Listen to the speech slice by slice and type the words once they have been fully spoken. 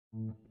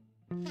Dr.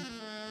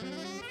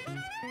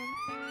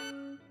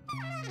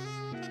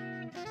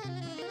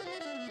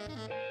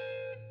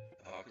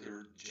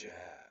 Jazz.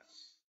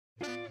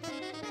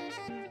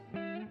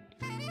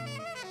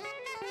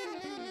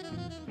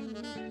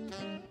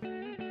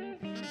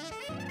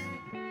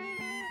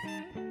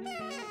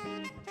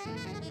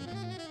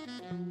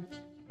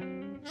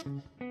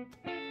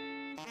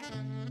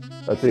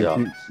 I think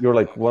Yeah. you're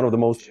like one of the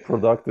most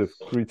productive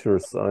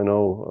creatures I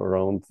know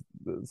around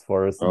as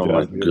far as Oh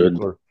my jazz music good.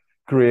 or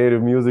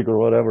creative music or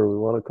whatever we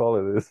want to call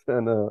it is.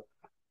 And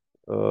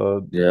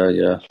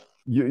Yeah.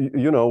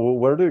 you know,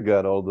 where do you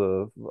get all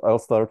the, I'll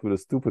start with a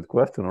stupid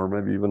question or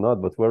maybe even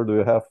not, but where do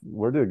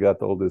you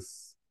get all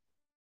this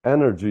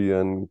energy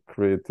and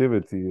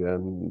creativity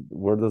and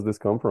where does this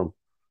come from?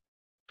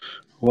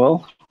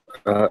 Well,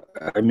 uh,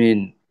 I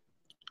mean,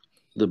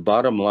 the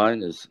bottom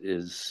line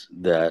is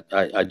that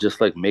I just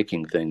like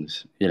making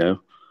things, you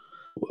know.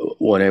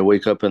 When I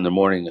wake up in the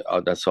morning,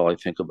 that's all I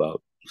think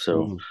about.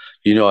 So,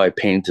 Mm. I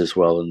paint as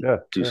well and Yeah,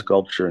 do yeah.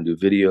 sculpture and do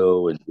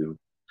video and do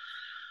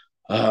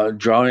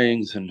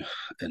drawings and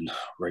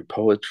write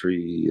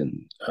poetry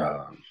and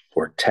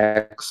or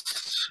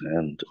texts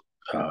and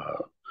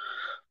of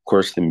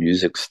course the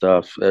music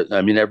stuff.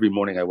 I mean, every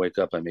morning I wake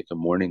up, I make a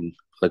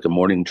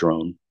morning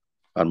drone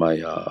on my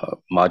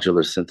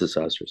modular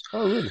synthesizers,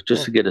 Oh, really?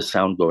 just to Cool. get a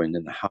sound going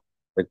in the house.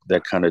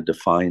 That kind of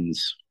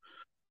defines.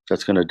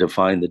 That's going to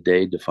define the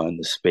day, define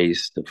the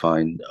space,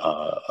 define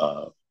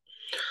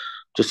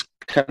just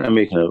kind of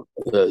making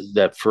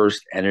that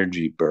first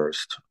energy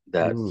burst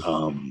that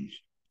Mm.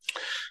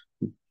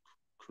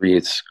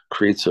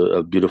 creates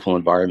a beautiful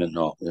environment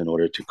in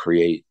order to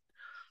create.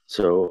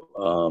 So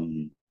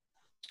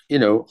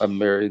I'm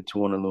married to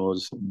one of the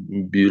most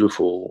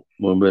beautiful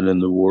women in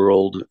the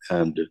world,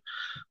 and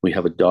we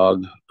have a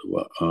dog.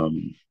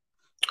 Um,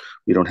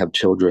 we don't have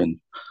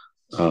children.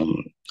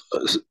 Um,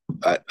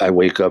 I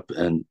wake up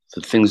and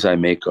the things I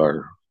make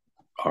are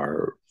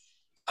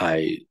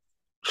I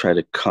try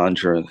to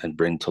conjure and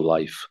bring to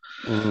life.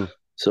 Mm.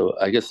 So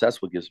I guess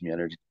that's what gives me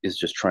energy is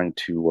just trying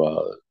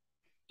to.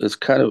 It's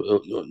kind of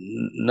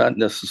not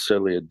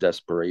necessarily a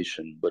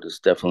desperation, but it's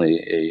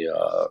definitely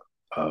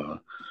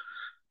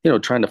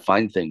trying to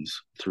find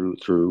things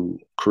through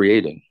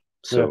creating.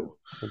 Yeah, So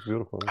that's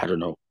beautiful. I don't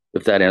know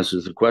if that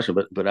answers the question,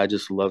 but I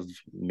just love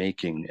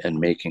making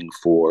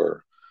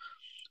for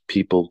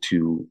people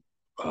to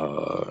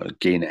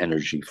gain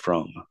energy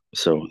from.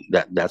 So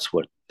that's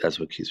what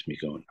keeps me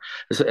going,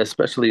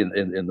 especially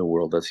in the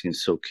world that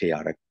seems so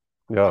chaotic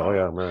Yeah, oh uh,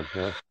 yeah, man.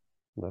 Yeah,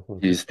 definitely.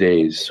 these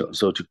days.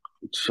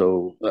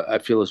 So I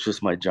feel it's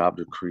just my job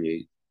to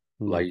create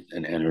Mm. light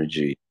and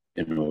energy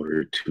in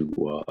order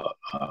to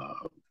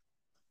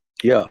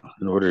yeah,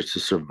 in order to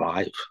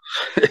survive.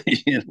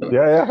 you know.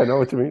 Yeah, yeah, I know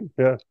what you mean.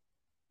 Yeah.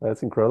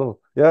 That's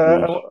incredible. Yeah,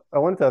 Mm. I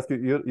wanted to ask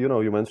you, you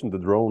know, you mentioned the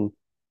drone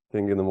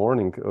thing in the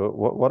morning.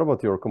 What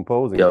about your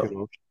composing? Yeah.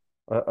 You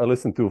know, I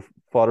listen to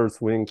Father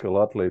Swing a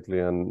lot lately,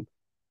 and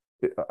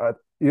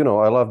you know,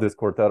 I love this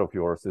quartet of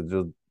yours. It's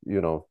just,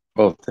 you know,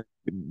 Well,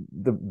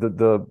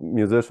 the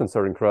musicians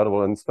are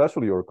incredible, and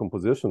especially your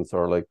compositions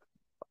are like,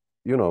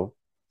 you know,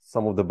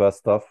 some of the best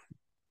stuff.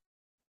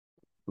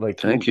 Like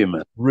thank you,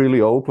 man.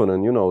 really open,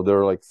 and you know, there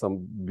are like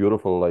some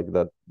beautiful like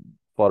that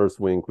Father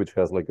Swing, which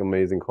has like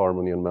amazing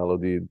harmony and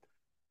melody.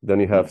 Then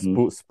you have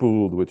Hmm.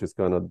 spooled, which is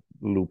kind of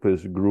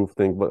loopish groove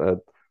thing, but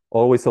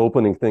always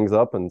opening things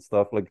up and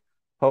stuff. Like,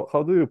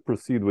 how do you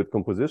proceed with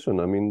composition?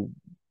 I mean,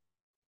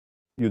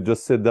 you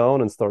just sit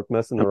down and start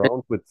messing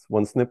around with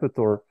one snippet,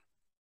 or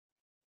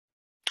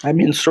I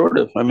mean, sort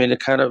of. I mean, it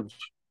kind of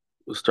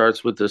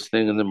starts with this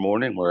thing in the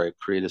morning where I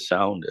create a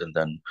sound, and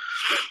then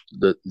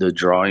the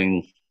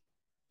drawing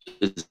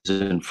is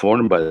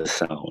informed by the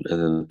sound, and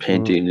then the mm,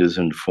 painting is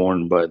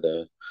informed by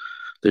the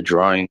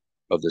drawing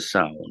of the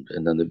sound,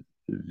 and then the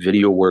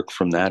video work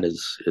from that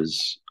is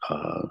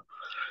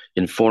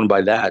informed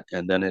by that,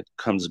 and then it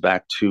comes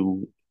back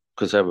to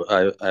because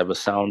I have a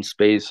sound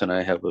space and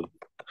I have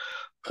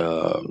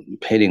a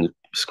painting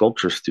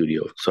sculpture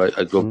studio, so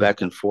I go mm,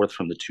 back and forth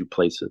from the two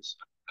places.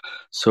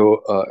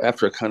 So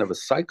after a kind of a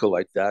cycle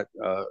like that,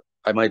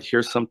 I might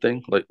hear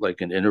something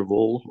like an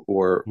interval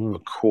or a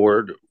mm,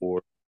 chord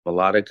or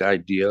melodic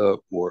idea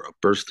or a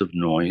burst of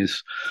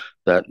noise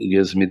that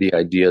gives me the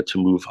idea to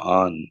move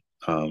on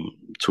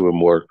to a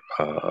more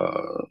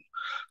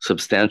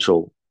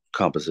substantial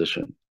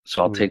composition.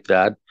 So I'll mm, take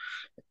that,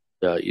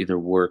 either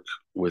work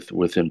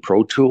within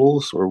Pro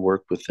Tools or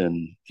work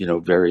within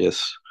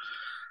various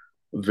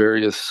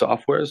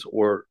softwares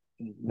or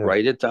yeah,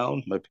 write it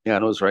down. My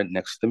piano is right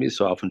next to me,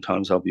 so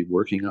oftentimes I'll be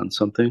working on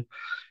something,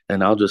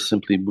 and I'll just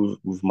simply move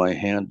my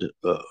hand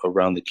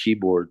around the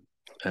keyboard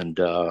and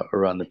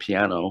around the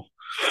piano,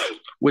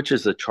 which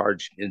is a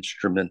charged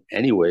instrument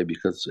anyway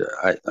because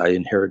I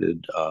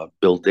inherited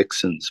Bill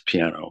Dixon's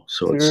piano,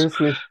 so it's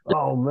seriously?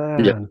 Oh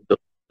yeah, man.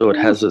 so it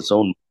has Woo. its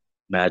own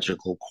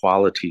magical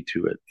quality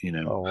to it,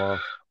 Oh wow.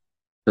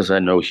 because I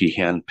know he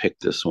handpicked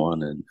this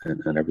one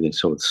and everything.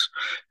 So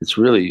it's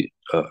really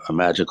a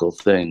magical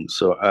thing.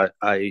 So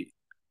I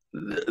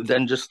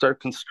then just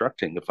start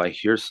constructing. If I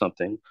hear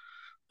something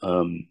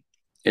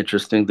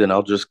interesting, then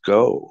I'll just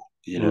go,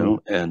 you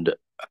know. And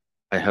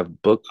I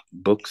have books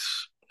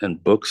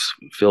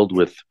filled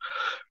with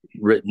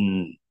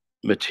written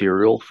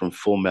material, from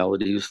full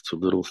melodies to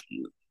little,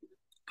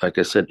 like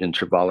I said,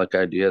 intervallic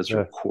ideas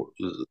or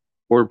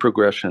chord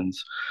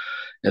progressions.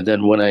 And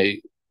then when I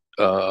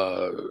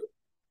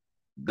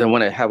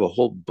have a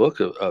whole book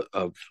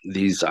of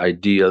these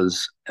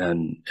ideas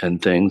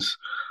and things,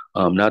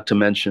 not to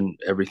mention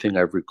everything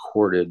I've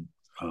recorded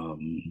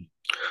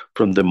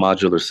from the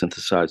modular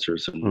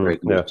synthesizers and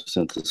regular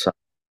synthesizers,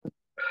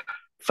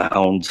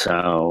 found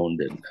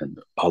sound, and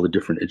all the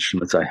different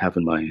instruments I have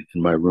in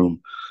my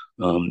room.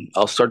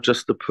 I'll start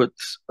just to put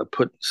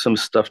some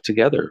stuff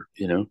together,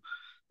 you know.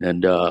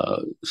 And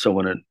so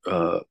when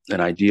an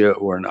idea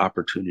or an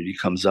opportunity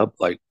comes up,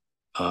 like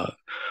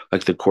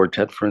the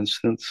quartet, for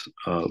instance,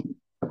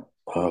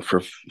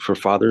 for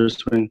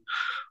Father's Wing,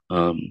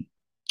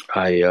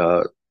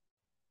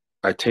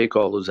 I take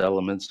all those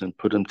elements and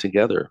put them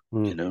together,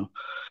 you know,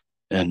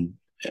 and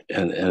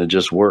it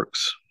just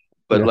works.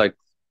 But like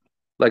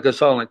a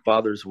song like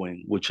Father's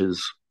Wing, which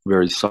is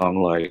very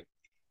song-like,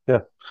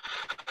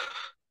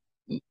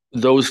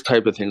 those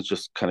type of things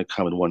just kind of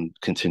come in one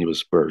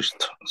continuous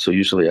burst. So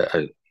usually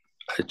it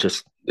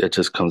just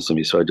comes to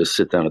me. So I just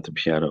sit down at the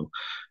piano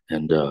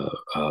and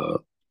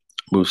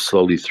move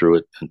slowly through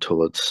it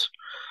until it's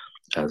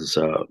as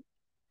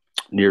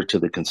near to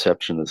the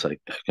conception as I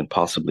can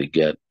possibly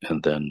get,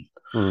 and then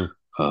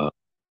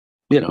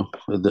you know,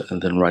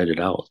 and then write it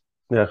out.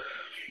 Does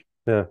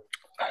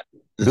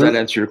that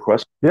answer your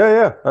question?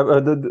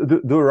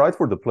 Do you write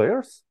for the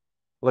players?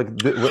 Like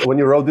when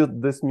you wrote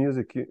this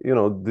music, you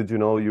know, did you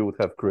know you would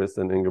have Chris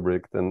and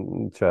Ingebrigt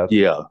and Chad?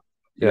 Yeah.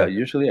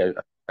 Usually I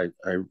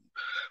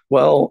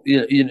well,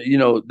 you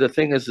know, the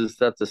thing is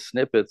that the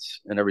snippets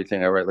and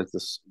everything I write, like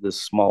this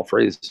small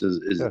phrase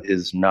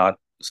is not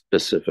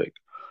specific.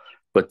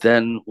 But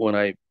then when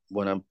I'm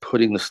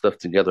putting the stuff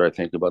together, I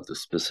think about the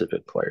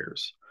specific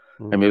players.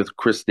 I mean, with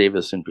Chris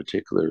Davis in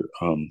particular,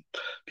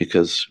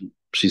 because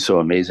she's so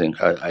amazing.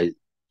 I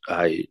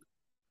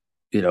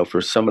you know,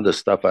 for some of the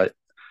stuff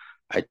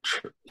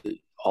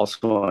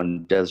also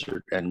on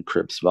Desert and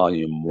Crips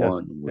Volume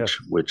 1,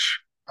 which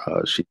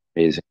she's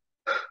amazing.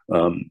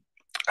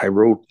 I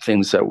wrote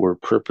things that were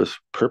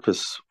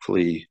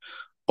purposefully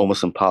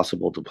almost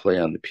impossible to play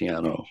on the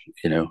piano,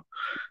 you know,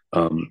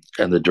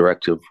 and the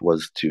directive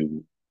was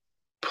to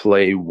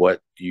play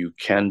what you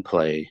can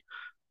play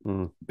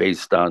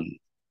based on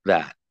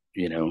that,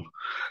 you know.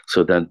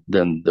 So then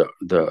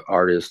the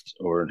artist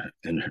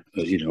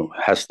you know,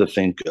 has to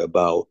think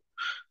about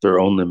their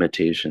own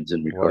limitations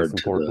in regard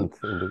to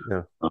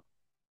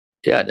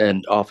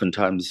and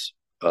oftentimes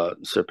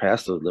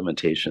surpass those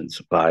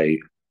limitations by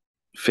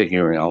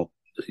figuring out,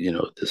 you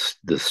know, this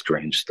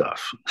strange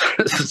stuff.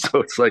 So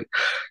it's like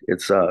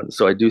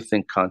so I do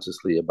think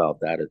consciously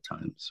about that at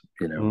times,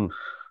 you know.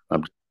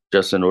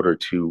 Just in order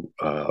to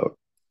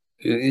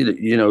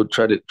you know,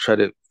 try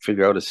to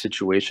figure out a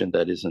situation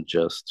that isn't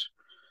just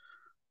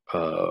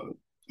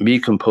me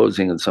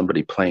composing and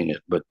somebody playing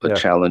it, but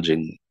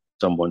challenging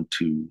someone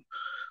to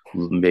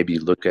maybe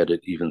look at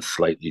it even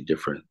slightly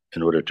different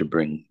in order to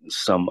bring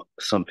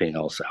something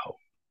else out.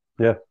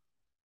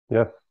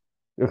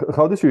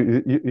 How did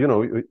you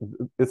know,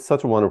 it's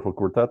such a wonderful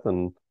quartet,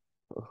 and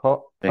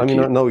I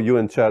know you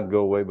and Chad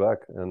go way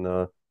back,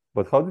 and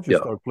but how did you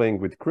start playing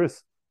with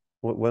Chris?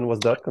 When was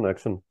that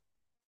connection?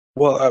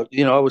 Well,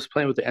 you know, I was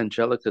playing with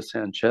Angelica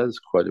Sanchez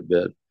quite a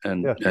bit,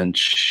 and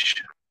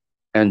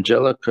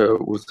Angelica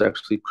was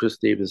actually Chris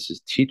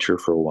Davis's teacher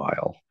for a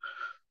while.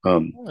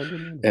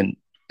 And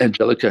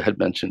Angelica had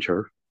mentioned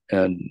her,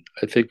 and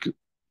I think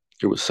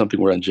there was something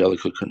where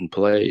Angelica couldn't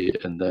play,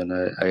 and then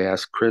I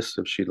asked Chris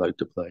if she'd like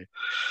to play,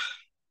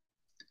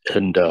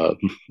 and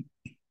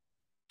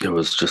it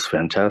was just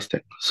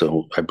fantastic.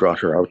 So I brought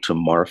her out to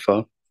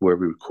Marfa, where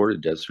we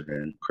recorded Desert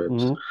and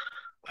Crips.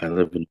 I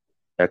live in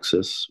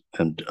Texas,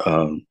 and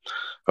I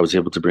was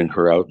able to bring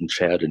her out and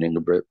Chad and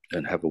Ingebrigt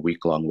and have a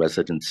week-long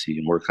residency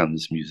and work on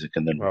this music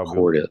and then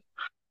record it.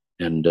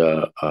 And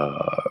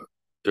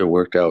it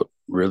worked out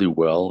really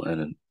well,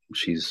 and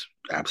she's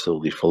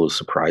absolutely full of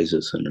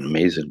surprises and an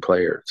amazing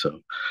player.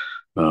 So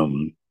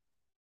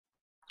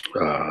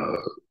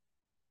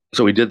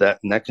so we did that,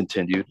 and that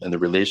continued, and the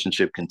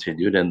relationship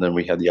continued, and then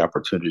we had the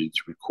opportunity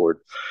to record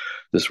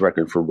this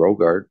record for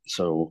Rogart.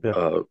 So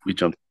we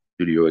jumped to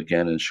the studio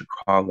again in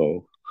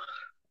Chicago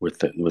with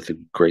the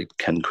great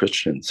Ken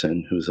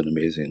Christensen, who's an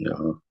amazing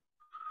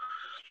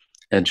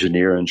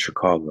engineer in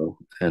Chicago,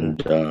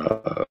 and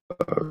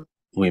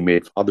we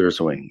made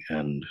Father's Wing,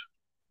 and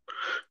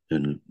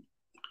in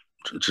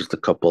just a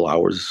couple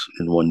hours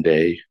in one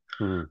day,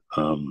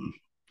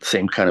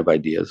 same kind of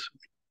ideas,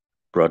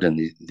 brought in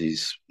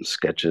these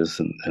sketches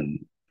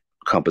and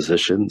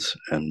compositions,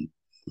 and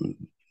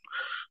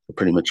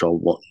pretty much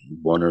all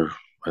one or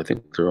I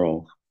think they're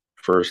all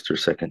first or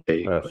second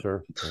take.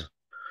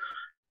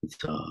 It's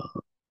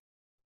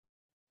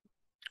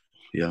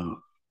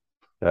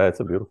Yeah, it's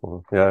a beautiful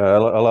one. Yeah, I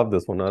love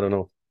this one. I don't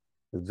know.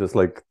 It's just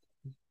like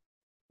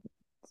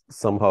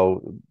somehow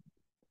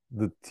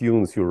the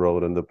tunes you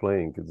wrote and the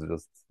playing, it's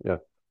just, yeah,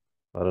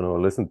 I don't know. I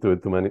listened to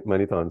it too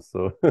many times.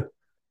 So Thank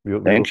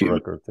beautiful you.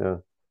 record. Yeah.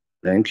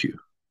 Thank you.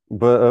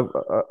 But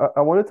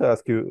I wanted to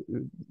ask you,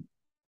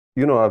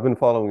 I've been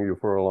following you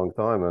for a long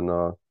time,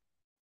 and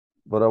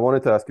but I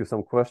wanted to ask you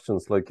some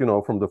questions, like,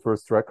 from the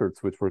first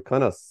records, which were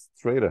kind of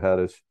straight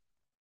aheadish.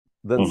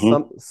 Then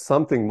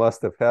something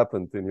must have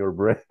happened in your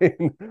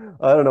brain.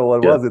 I don't know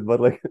what Yeah. was it, but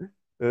like,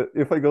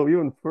 if I go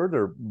even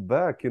further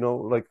back,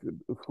 like,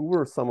 who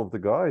were some of the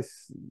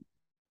guys?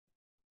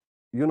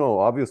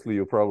 Obviously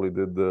you probably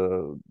did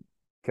the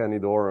Kenny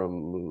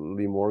Dorham,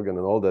 Lee Morgan,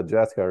 and all that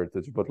jazz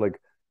heritage, but like,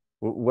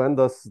 when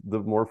does the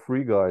more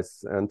free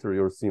guys enter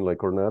your scene, like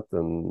Cornette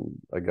and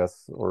I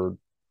guess, or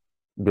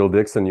Bill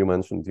Dixon you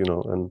mentioned,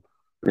 and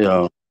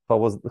Yeah. how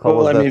was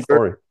Well, I that mean,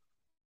 story?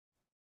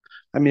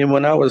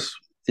 when I was,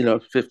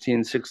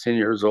 15, 16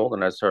 years old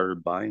and I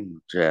started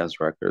buying jazz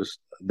records,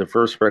 the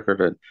first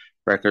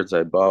records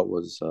I bought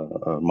was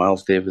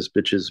Miles Davis,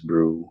 Bitches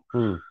Brew,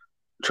 Hmm.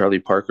 Charlie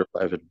Parker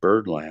Live at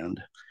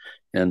Birdland,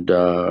 and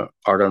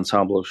Art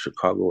Ensemble of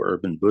Chicago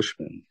Urban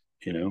Bushmen,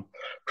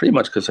 pretty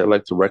much because I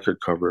liked the record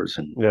covers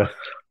and Yeah.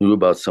 knew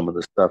about some of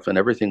the stuff, and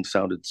everything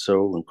sounded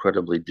so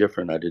incredibly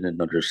different. I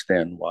didn't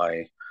understand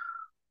why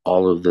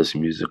all of this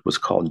music was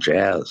called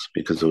jazz,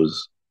 because it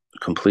was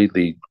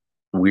completely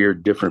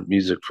weird, different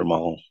music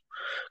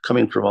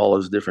coming from all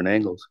those different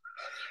angles.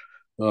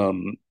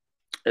 And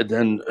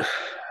then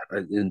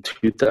in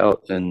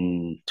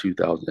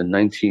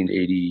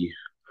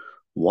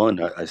 1981,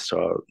 I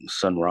saw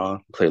Sun Ra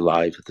play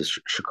live at the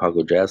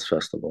Chicago Jazz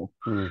Festival,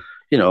 Hmm.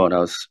 and I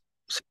was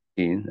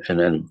 16,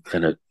 and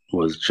it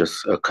was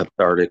just a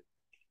cathartic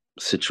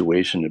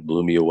situation. It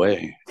blew me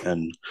away.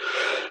 And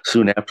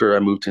soon after, I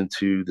moved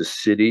into the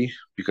city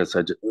because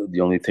the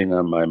only thing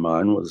on my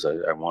mind was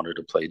I wanted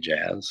to play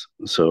jazz.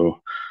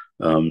 So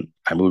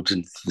I moved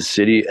into the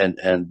city, and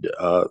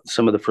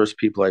some of the first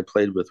people I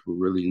played with were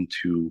really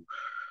into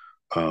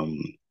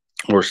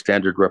more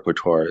standard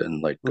repertoire,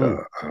 and like Hmm.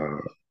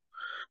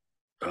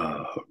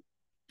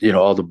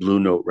 all the Blue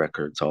Note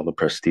records, all the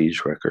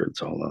Prestige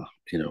records, all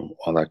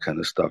all that kind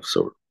of stuff.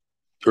 So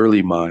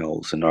early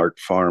Miles and Art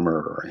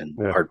Farmer and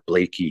Yeah. Art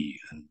Blakey,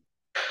 and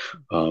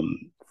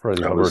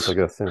Freddie I Hubbard, was I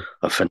guess. Yeah.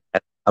 a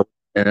fanatic,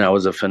 and I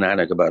was a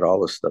fanatic about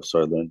all this stuff. So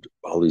I learned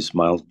all these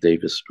Miles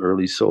Davis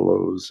early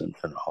solos, and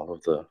all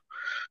of the,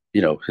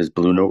 his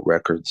Blue Note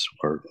records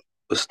were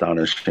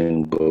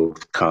astonishing,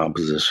 both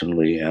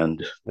compositionally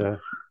and Yeah.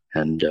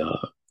 and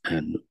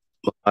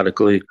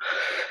melodically,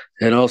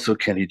 and also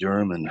Kenny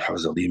Dorham. And I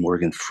was a Lee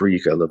Morgan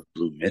freak. I loved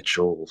Blue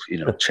Mitchell,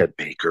 Chet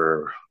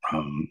Baker.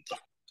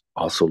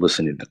 Also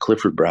listening to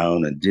Clifford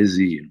Brown and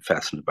Dizzy and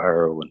Fats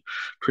Navarro, and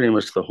pretty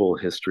much the whole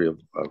history of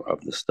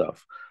the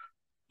stuff.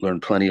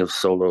 Learned plenty of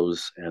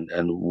solos, and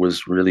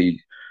was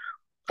really,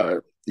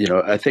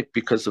 I think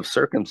because of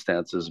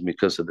circumstances,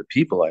 because of the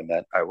people I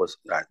met,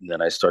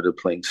 then I started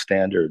playing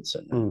standards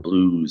and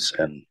blues,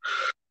 and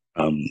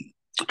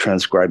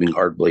transcribing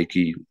Art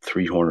Blakey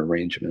 3-horn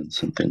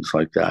arrangements and things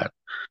like that,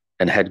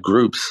 and had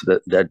groups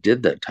that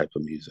did that type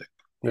of music,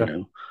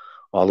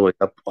 all the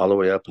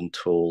way up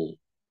until,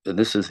 and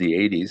this is the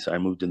 80s. I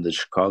moved into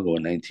Chicago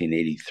in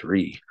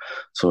 1983.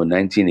 So in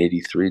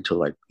 1983 to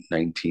like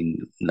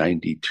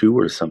 1992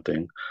 or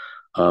something,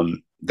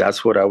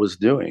 that's what I was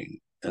doing.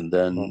 And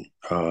then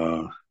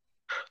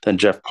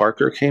Jeff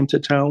Parker came to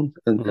town,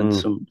 and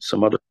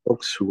some other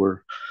folks who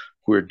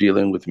were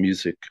dealing with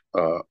music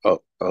a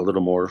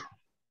little more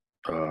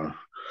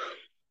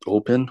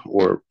open,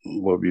 or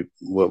what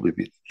would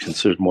be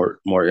considered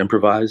more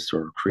improvised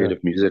or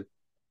creative music,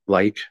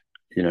 like,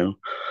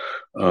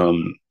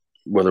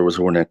 whether it was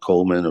Ornette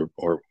Coleman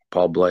or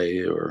Paul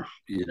Bley, or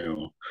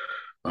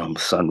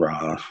Sun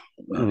Ra,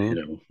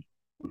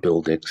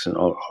 Bill Dixon,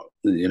 all,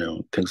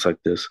 things like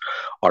this,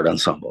 Art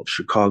Ensemble of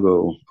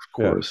Chicago, of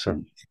course,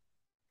 and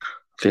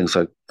things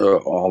like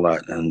all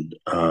that. And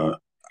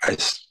I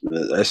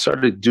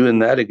started doing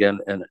that again,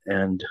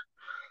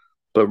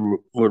 but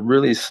what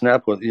really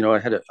snapped was, I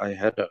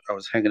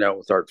was hanging out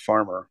with Art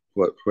Farmer,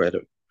 who I had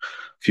a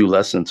few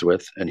lessons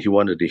with, and he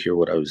wanted to hear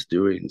what I was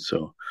doing.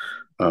 So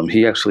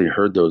he actually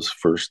heard those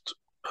first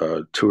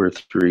 2 or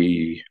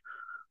 3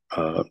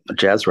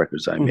 jazz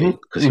records I made,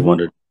 because he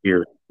wanted to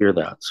hear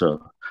that.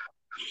 So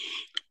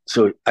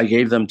I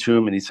gave them to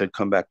him, and he said,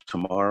 "Come back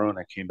tomorrow." And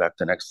I came back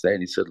the next day,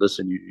 and he said,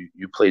 "Listen,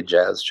 you play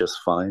jazz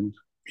just fine.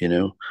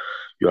 You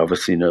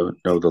obviously know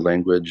the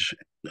language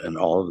and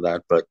all of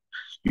that, but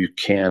you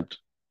can't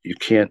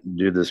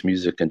do this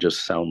music and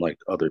just sound like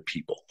other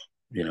people."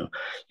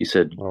 He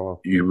said,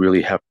 "You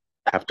really have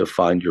to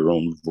find your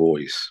own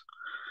voice."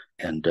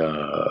 And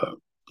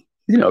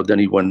then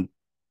he went.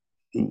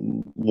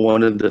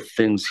 One of the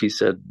things he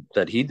said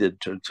that he did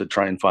to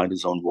try and find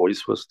his own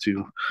voice was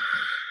to,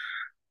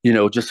 he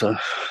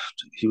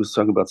was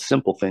talking about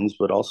simple things,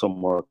 but also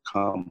more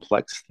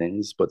complex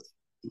things. But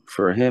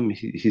for him,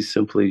 he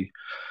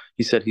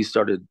said he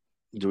started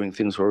doing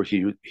things where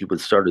he would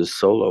start his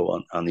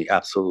solo on the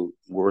absolute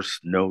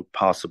worst note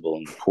possible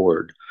in the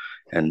chord,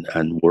 and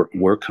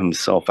work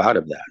himself out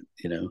of that,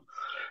 you know.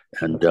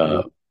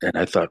 And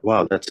I thought,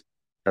 wow,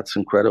 that's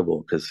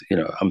incredible, because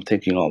I'm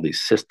thinking all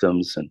these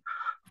systems, and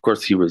of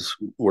course he was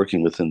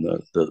working within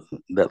the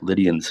that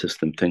Lydian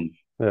system thing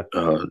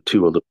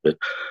too a little bit,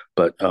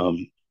 but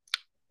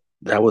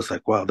that was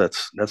like, wow,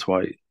 that's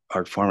why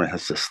Art Farmer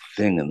has this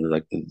thing, and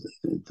like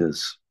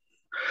this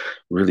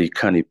really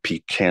kind of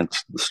piquant,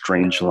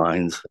 strange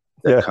lines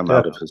that come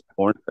out of his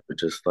horn that are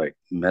just like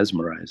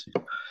mesmerizing.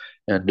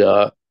 And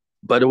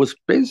but it was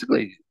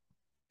basically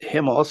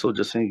him also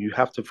just saying, you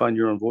have to find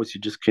your own voice.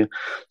 You just can't.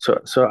 So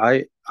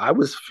I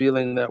was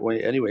feeling that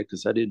way anyway,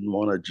 because I didn't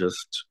want to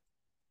just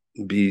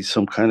be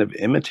some kind of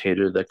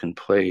imitator that can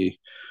play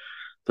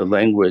the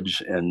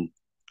language and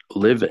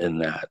live in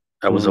that.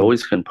 I was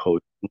always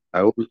composing.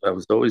 I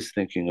was always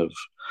thinking of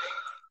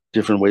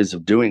different ways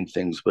of doing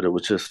things, but it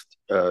was just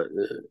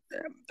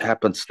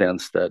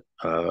happenstance that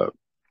I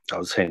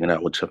was hanging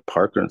out with Jeff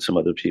Parker and some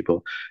other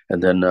people,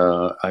 and then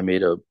I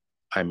made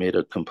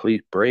a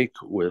complete break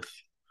with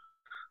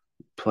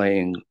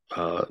playing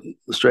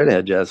straight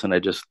ahead jazz, and I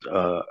just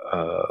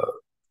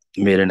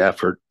made an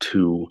effort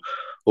to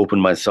open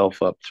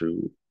myself up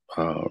through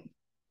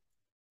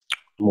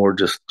more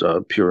just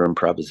pure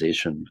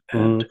improvisation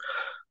and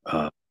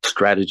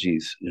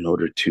strategies in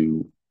order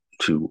to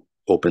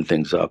open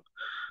things up.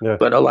 Yeah.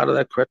 But a lot of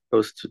that credit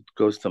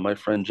goes to my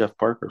friend Jeff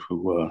Parker,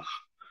 who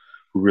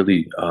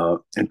really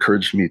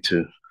encouraged me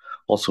to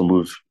also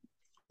move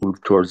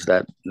towards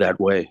that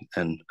way.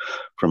 And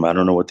from, I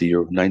don't know what the year,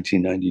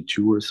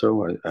 1992 or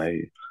so,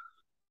 I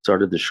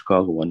started the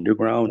Chicago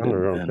Underground,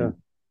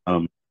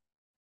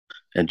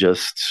 and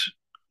just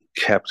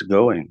kept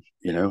going,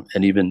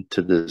 and even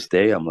to this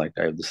day, I'm like,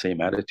 I have the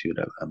same attitude.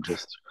 I'm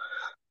just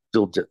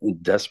still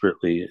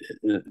desperately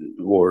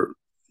or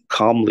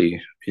calmly,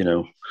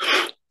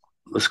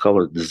 let's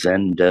call it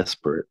Zen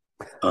desperate.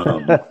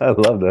 I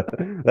love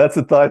that. That's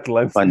a title.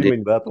 I'm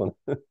stealing that one.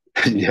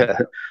 Yeah,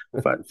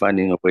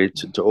 finding a way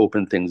to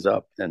open things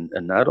up, and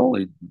not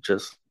only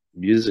just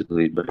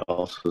musically, but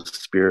also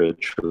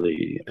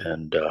spiritually,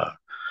 and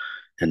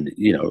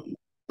the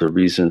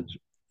reason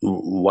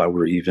why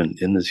we're even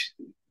in this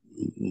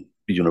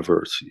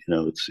universe.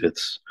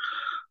 It's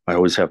I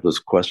always have those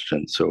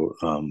questions. So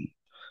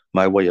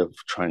my way of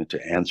trying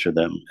to answer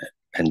them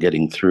and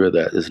getting through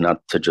that is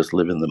not to just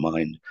live in the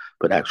mind,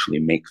 but actually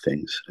make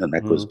things. And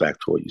that goes back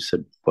to what you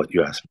said, what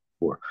you asked me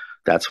before.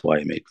 That's why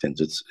I make things.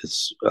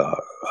 It's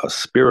a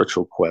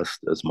spiritual quest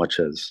as much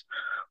as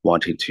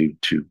wanting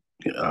to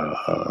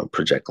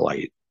project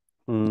light.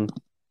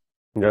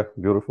 Yeah,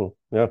 beautiful.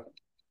 Yeah.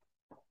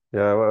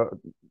 Well,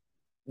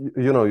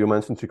 you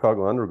mentioned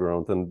Chicago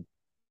Underground, and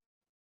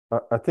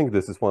I think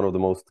this is one of the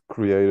most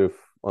creative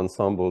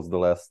ensembles the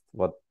last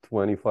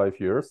 25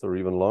 years or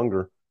even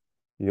longer.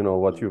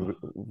 What you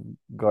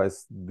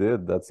guys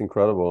did, that's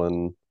incredible.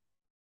 And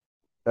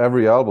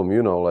every album,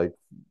 like,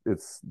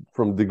 it's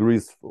from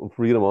Degrees of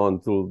Freedom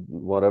on to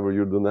whatever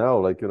you do now,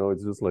 like,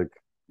 it's just like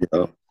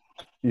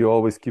you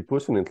always keep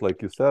pushing it,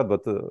 like you said.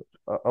 But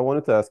I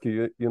wanted to ask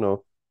you,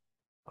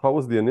 how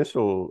was the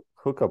initial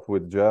hookup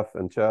with Jeff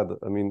and Chad?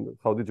 I mean,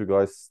 how did you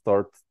guys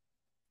start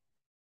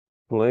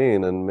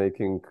playing and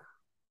making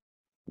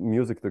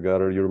music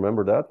together? You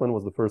remember that? When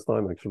was the first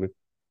time, actually?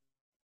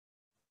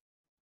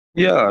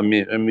 Yeah, I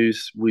mean,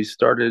 we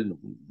started,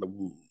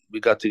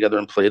 we got together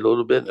and played a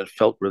little bit, and it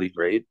felt really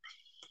great.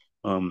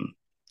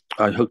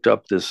 I hooked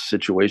up this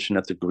situation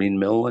at the Green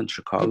Mill in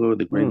Chicago.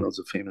 The Green Mill is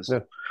a famous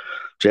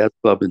jazz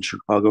club in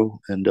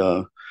Chicago, and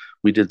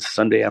we did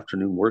Sunday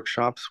afternoon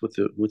workshops with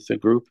the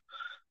group.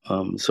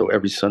 So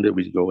every Sunday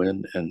we'd go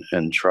in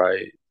and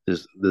try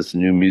this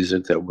new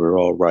music that we're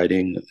all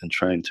writing and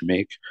trying to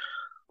make.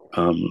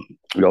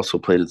 We also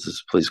played at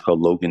this place called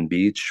Logan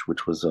Beach,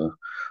 which was a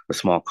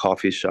small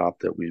coffee shop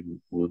that we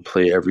would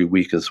play every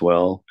week as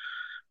well.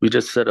 We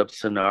just set up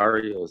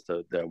scenarios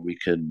that we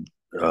could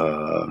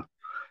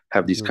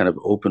have these kind of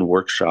open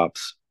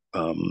workshops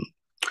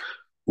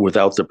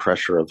without the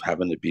pressure of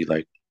having to be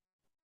like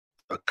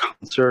a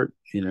concert.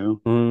 They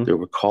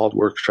were called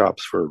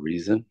workshops for a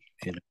reason,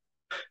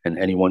 and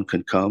anyone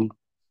can come.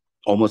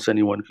 Almost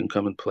anyone can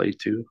come and play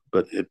too,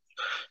 but it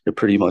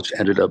pretty much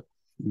ended up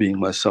being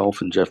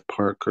myself and Jeff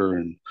Parker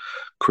and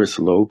Chris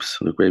Lopes,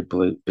 the great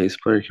bass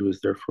player. He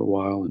was there for a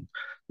while, and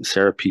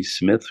Sarah P.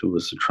 Smith, who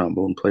was a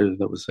trombone player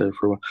that was there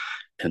for a while,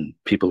 and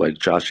people like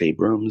Josh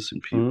Abrams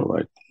and people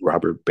like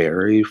Robert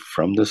Barry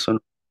from the Sun,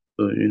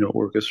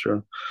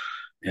 Orchestra,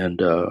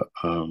 and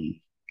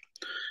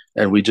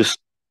we just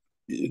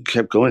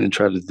kept going and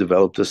tried to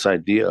develop this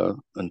idea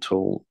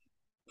until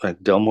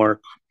like Delmark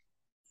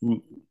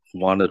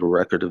wanted a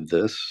record of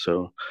this,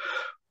 so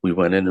we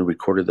went in and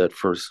recorded that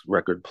first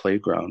record,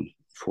 Playground,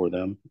 for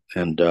them,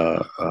 and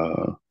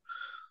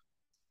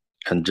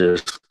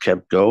just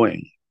kept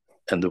going.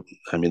 And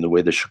the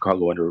way the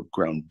Chicago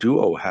Underground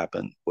duo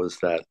happened was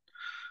that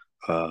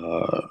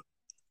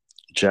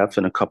Jeff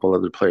and a couple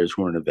other players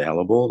weren't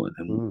available,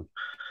 and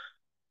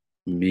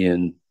me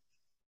and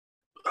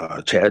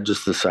Chad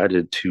just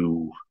decided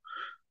to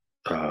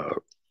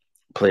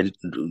play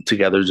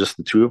together, just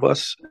the two of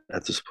us,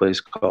 at this place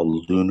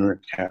called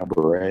Lunar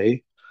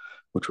Cabaret,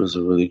 which was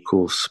a really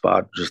cool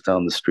spot just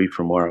down the street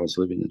from where I was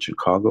living in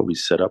Chicago. We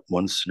set up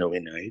one snowy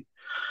night,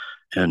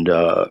 and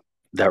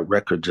that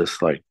record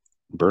just like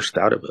burst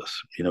out of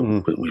us.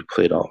 We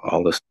played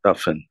all this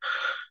stuff, and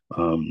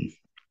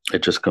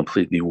it just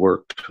completely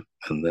worked.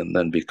 And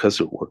then because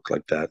it worked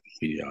like that,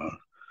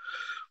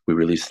 we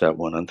released that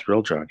one on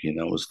Thrill Jockey, and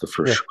that was the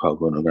first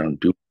Chicago Underground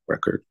duo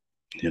record.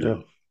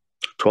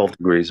 12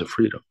 Degrees of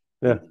Freedom.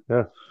 Yeah,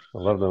 I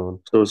love that one.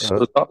 So it's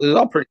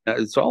all pretty.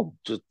 It's all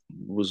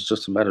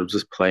just a matter of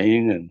just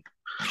playing and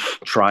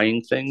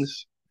trying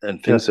things,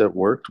 and things that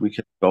worked, we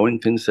kept going.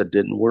 Things that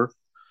didn't work,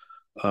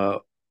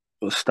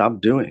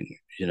 stop doing.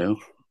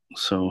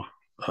 So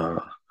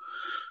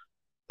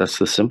that's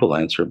the simple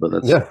answer,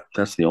 but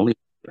that's the only.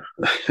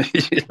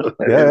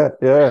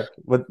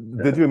 But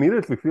did you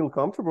immediately feel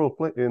comfortable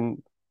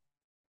in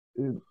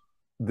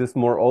this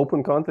more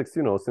open context?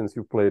 Since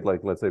you played,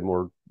 like, let's say,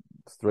 more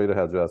straight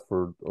ahead jazz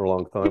for a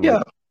long time.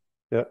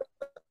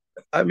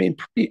 I mean,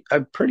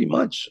 pretty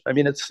much. I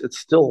mean, it's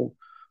still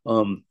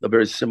a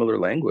very similar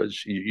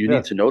language. You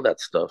need to know that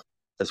stuff,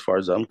 as far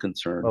as I'm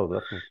concerned. Oh,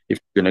 definitely. If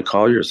you're going to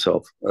call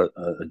yourself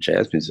a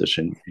jazz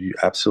musician, you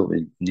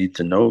absolutely need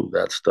to know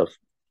that stuff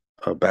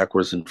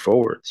backwards and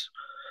forwards.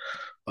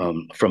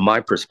 From my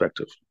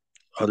perspective,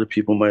 other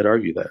people might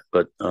argue that,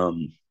 but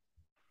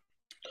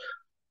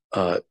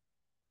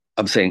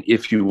I'm saying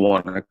if you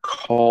want to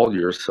call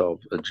yourself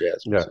a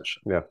jazz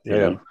musician, I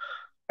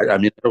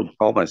mean, I don't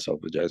call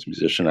myself a jazz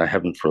musician. I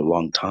haven't for a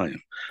long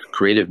time.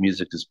 Creative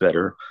music is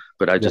better,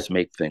 but I just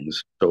make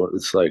things. So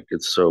it's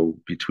so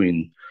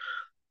between,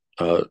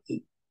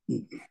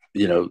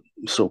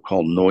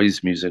 so-called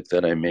noise music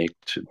that I make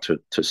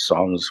to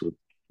songs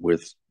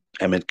with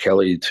Emmett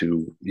Kelly,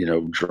 to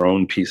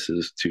drone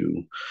pieces,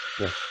 to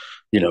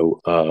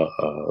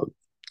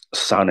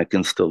sonic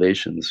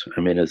installations.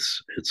 I mean,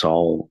 it's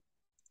all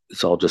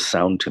just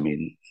sound to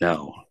me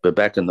now. But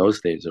back in those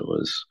days, it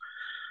was,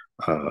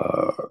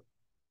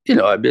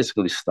 I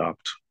basically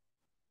stopped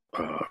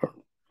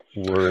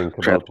worrying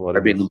about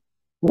what.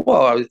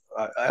 Well,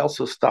 I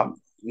also stopped.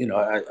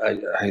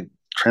 I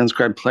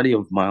transcribed plenty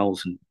of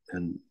Miles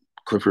and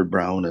Clifford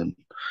Brown and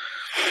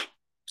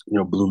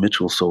Blue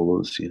Mitchell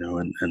solos,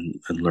 and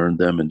learned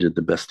them and did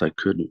the best I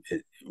could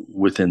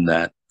within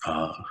that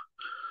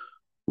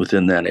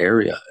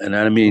area. And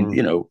I mean,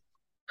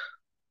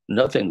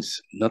 nothing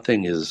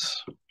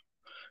is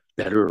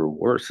better or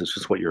worse. It's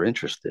just what you're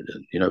interested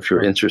in. If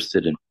you're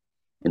interested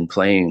in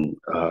playing,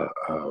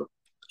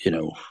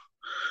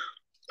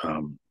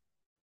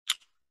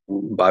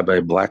 Bye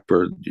Bye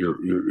Blackbird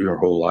your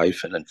whole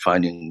life, and then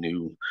finding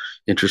new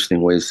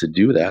interesting ways to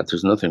do that,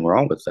 there's nothing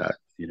wrong with that.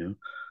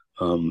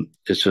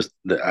 It's just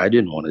that I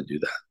didn't want to do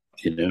that.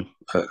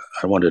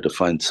 I wanted to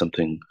find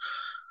something,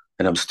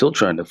 and I'm still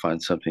trying to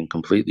find something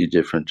completely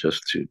different,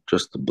 just to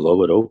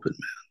blow it open,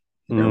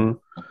 man.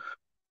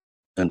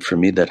 And for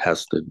me, that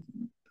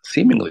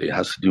seemingly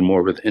has to do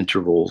more with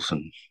intervals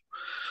and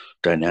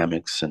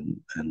dynamics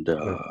and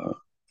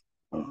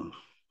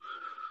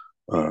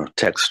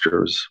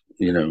textures,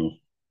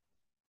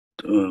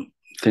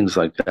 things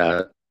like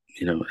that.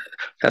 It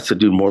has to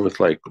do more with,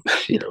 like,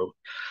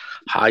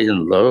 high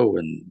and low,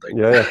 and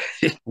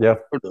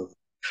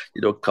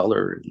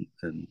color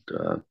and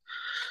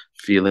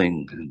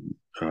feeling and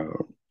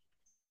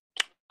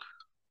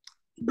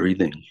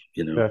breathing,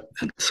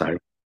 and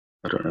silence.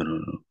 I don't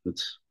know.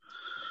 It's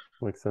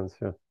makes sense.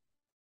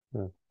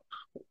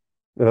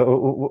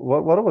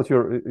 What about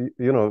your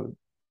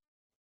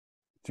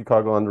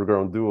Chicago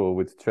Underground duo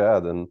with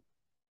Chad? And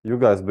you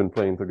guys been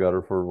playing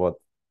together for what,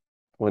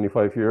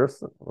 25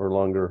 years or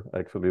longer,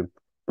 actually?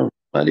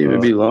 Might even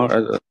be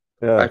longer.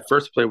 I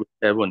first played with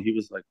Chad when he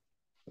was, like,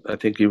 I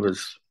think he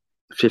was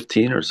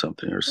 15 or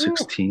something, or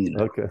 16.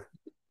 Okay.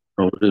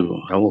 I don't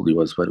know how old he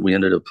was, but we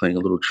ended up playing a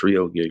little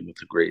trio gig with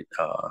the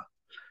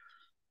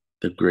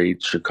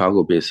great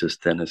Chicago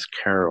bassist Dennis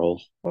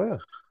Carroll. Oh yeah.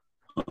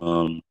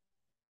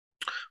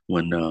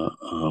 When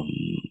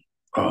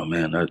oh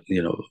man, a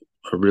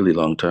really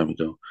long time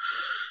ago,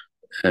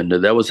 and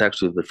that was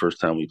actually the first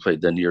time we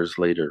played. Then years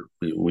later,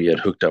 we had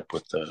hooked up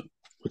with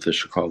the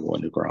Chicago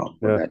Underground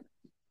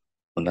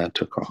when that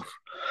took off.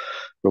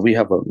 But we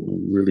have a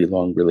really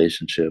long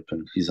relationship,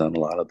 and he's on a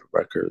lot of the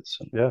records.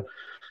 And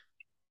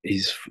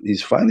he's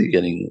finally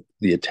getting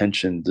the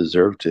attention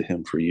deserved to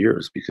him for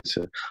years, because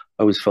I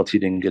always felt he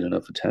didn't get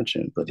enough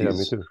attention. But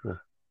me too.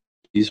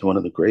 He's one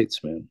of the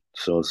greats, man.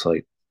 So it's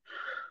like,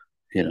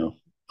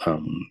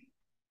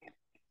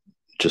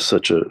 just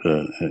such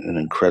an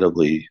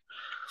incredibly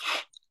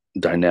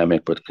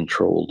dynamic but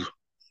controlled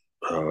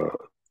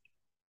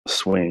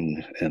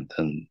swing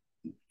and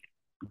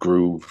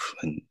groove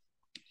and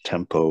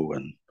tempo,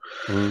 and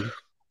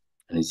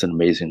he's an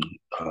amazing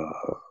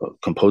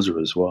composer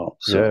as well.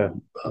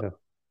 So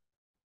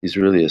he's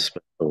really a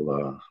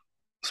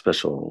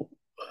special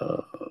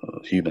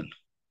human.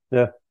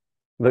 Yeah.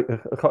 Like,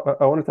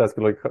 I wanted to ask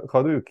you, like,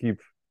 how do you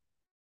keep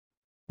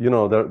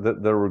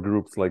there were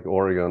groups like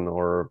Oregon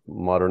or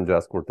Modern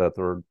Jazz Quartet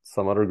or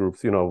some other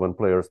groups, when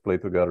players play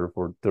together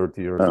for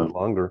 30 years or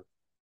longer.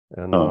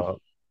 And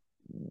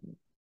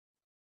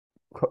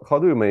how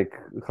do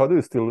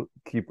you still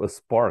keep a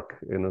spark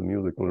in a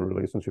musical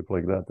relationship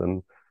like that?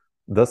 And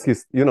does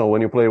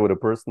when you play with a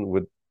person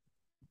with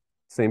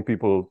same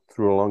people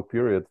through a long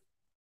period,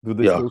 do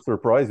they still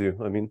surprise you?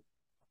 I mean,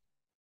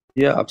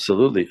 yeah,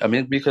 absolutely. I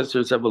mean, because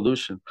there's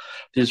evolution.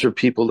 These are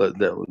people that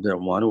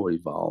want to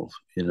evolve,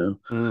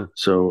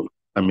 So,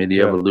 I mean,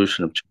 the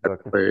evolution of jazz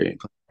playing,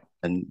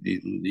 and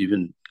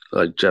even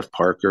like Jeff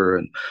Parker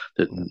and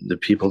the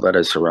people that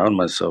I surround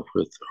myself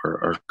with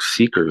are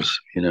seekers,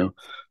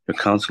 They're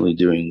constantly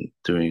doing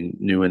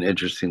new and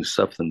interesting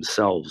stuff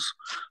themselves.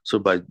 So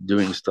by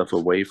doing stuff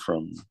away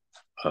from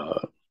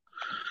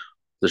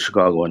the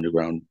Chicago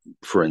Underground,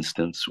 for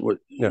instance,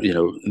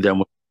 then when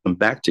we come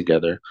back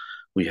together,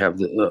 we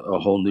have a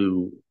whole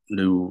new,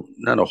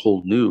 not a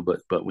whole new,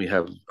 but we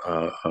have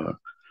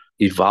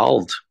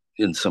evolved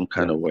in some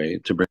kind of way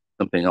to bring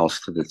something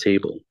else to the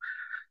table,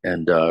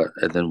 and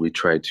then we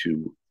try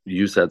to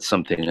use that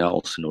something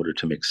else in order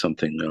to make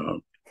something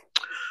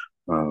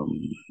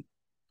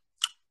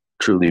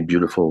truly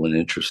beautiful and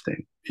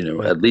interesting.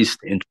 At least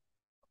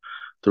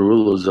the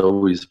rule has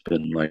always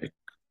been like,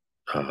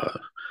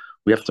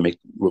 we have to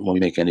when we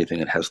make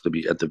anything, it has to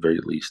be at the very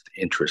least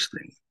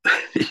interesting.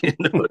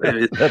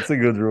 That's a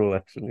good rule,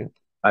 actually.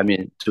 I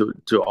mean,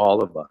 to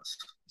all of us.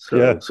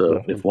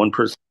 So if one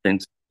person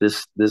thinks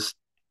this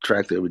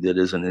track that we did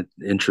isn't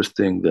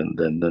interesting, then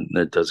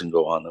it doesn't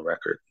go on the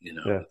record.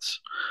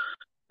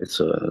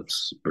 It's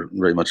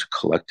very much a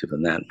collective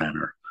in that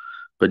manner.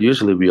 But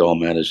usually we all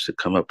manage to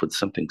come up with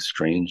something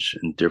strange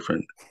and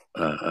different,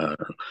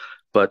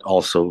 but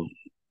also,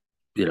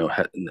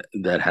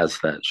 that has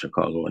that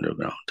Chicago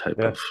Underground type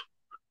of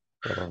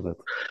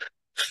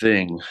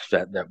thing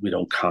that we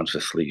don't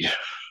consciously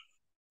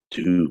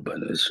do, but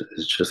it's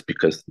just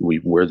because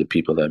we're the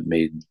people that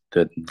made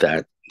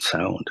that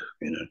sound,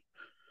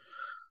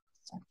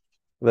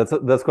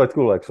 That's quite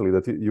cool, actually,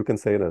 that you can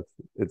say that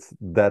it's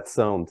that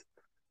sound.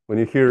 When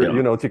you hear,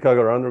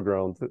 Chicago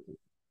Underground,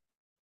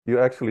 you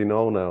actually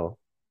know now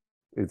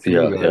it's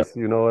you guys.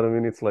 You know what I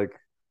mean? It's like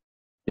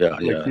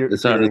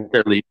it's not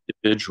necessarily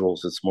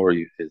individuals. It's more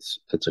it's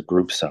a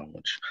group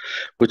sound,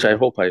 which I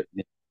hope I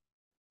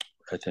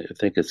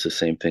think it's the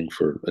same thing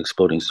for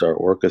Exploding Star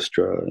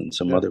Orchestra and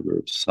some other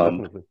groups.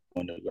 Definitely.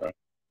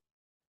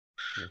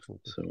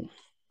 So,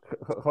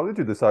 how did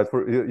you decide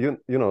for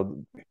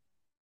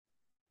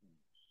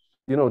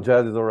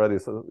jazz is already,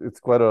 so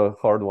it's quite a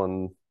hard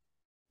one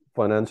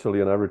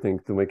financially and everything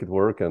to make it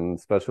work, and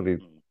especially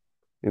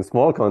in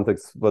small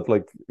contexts. But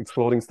like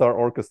Exploding Star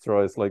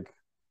Orchestra is like,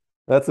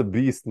 that's a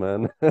beast,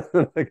 man.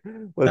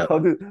 How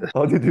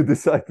did you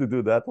decide to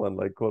do that one?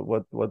 Like,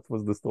 what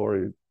was the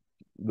story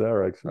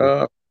there,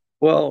 actually?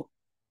 Well,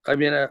 I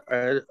mean,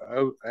 I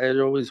had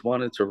always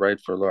wanted to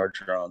write for a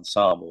larger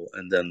ensemble,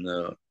 and then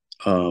the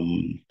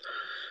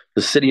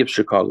city of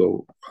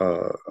Chicago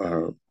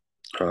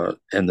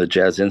and the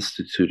Jazz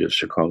Institute of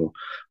Chicago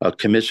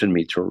commissioned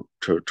me to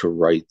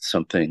write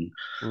something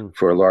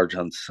for a large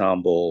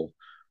ensemble,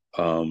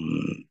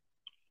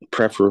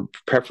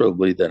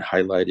 preferably that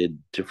highlighted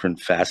different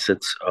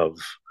facets of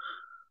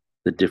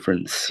the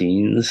different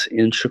scenes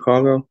in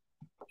Chicago,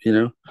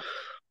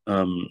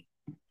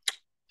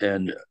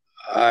 and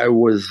I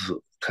was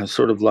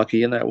sort of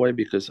lucky in that way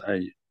because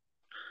I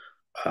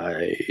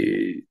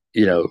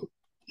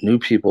knew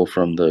people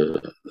from the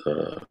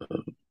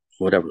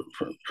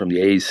from the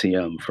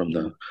ACM,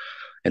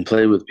 and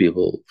played with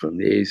people from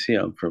the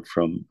ACM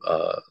from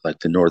like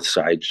the North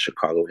Side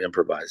Chicago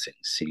improvising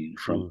scene,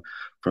 from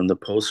the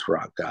post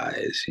rock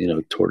guys,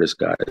 Tortoise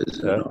guys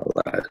and all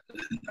that,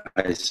 and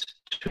Ice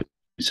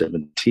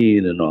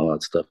 17 and all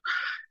that stuff,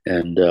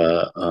 and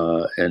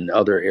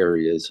other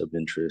areas of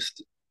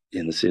interest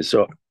in the city.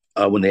 So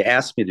when they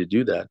asked me to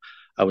do that,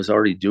 I was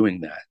already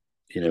doing that,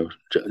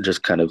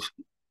 just kind of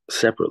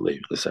separately,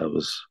 because I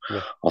was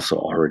also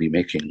already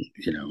making,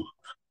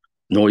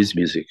 noise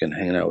music and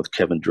hanging out with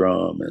Kevin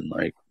Drum, and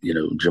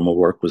Jim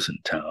O'Rourke was in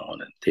town,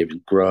 and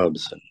David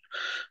Grubbs, and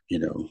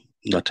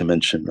not to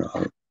mention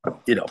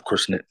of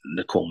course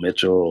Nicole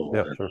Mitchell,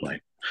 and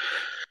like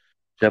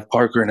Jeff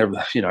Parker and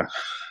everything. I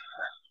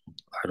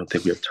don't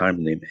think we have time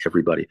to name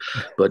everybody,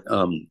 but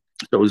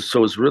it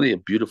was really a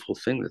beautiful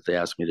thing that they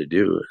asked me to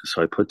do.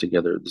 So I put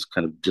together this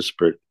kind of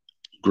disparate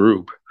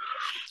group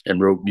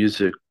and wrote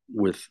music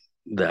with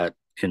that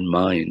in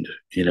mind,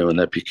 and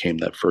that became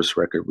that first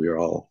record. We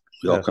all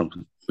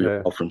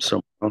from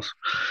somewhere else,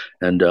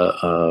 and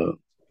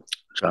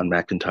John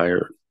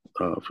McEntire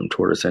from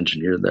Tortoise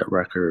engineered that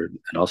record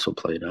and also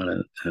played on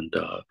it, and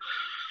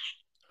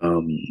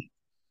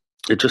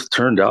it just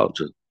turned out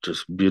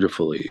just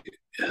beautifully,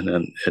 and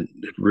then it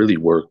really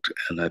worked.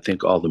 And I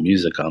think all the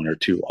music on there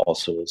too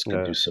also is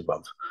conducive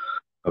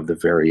of the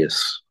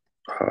various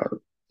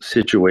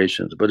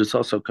situations, but it's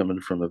also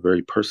coming from a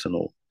very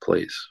personal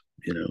place,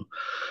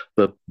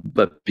 But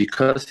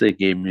because they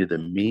gave me the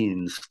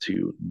means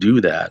to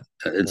do that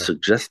and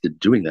suggested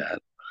doing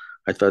that,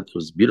 I thought it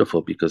was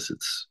beautiful because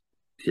it's,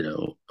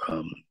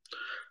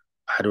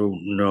 I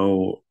don't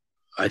know.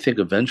 I think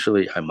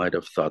eventually I might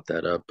have thought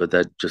that up, but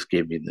that just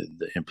gave me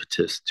the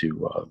impetus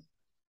to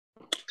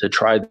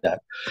try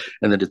that.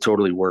 And then it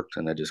totally worked,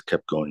 and I just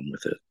kept going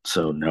with it.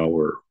 So now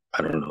we're,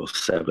 I don't know,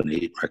 7,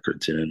 8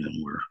 records in,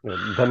 and we're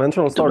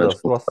Dimensional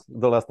Stardust was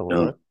the last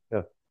one,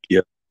 right?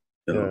 Yeah.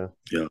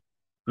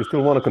 You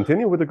still want to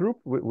continue with the group?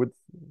 With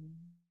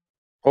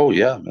Oh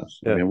yeah, man.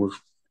 I mean,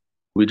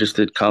 we just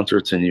did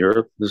concerts in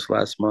Europe this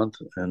last month,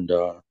 and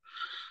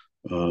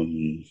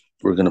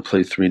we're going to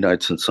play 3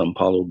 nights in São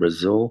Paulo,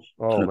 Brazil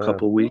in a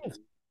couple of weeks.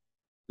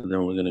 And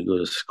then we're going to go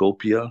to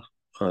Skopje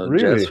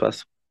Jazz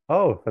Festival.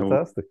 Oh,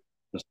 fantastic.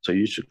 So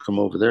you should come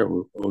over there.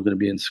 We're going to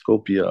be in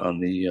Skopje on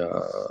the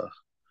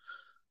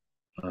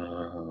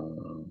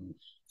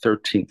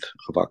 13th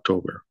of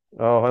October.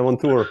 Oh, I'm on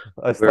tour.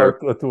 I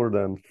start a tour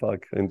then,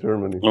 in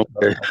Germany.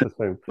 Okay.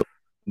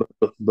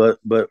 But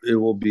it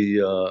will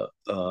be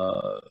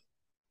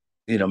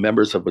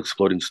members of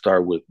Exploding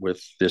Star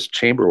with this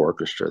chamber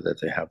orchestra that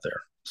they have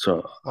there.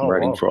 So I'm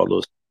writing for all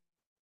those.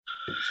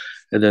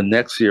 And then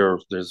next year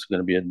there's going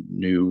to be a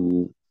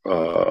new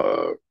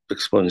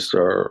Exploding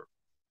Star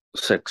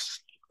 6.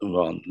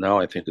 Well, now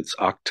I think it's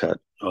octet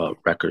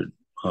record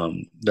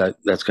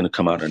that's going to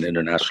come out, an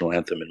international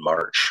anthem in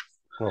March.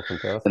 Oh,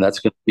 fantastic! And that's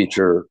going to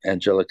feature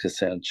Angelica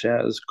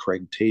Sanchez,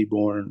 Craig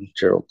Taborn,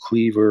 Gerald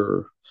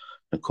Cleaver,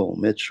 Nicole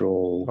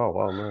Mitchell. Oh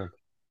wow, man!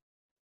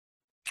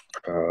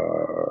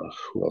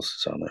 Who else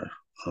is on there?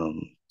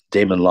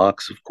 Damon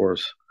Locks, of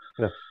course.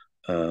 Yeah.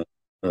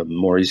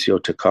 Mauricio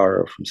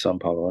Takara from Sao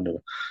Paulo.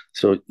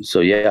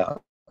 So yeah,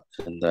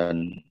 and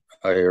then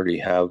I already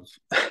have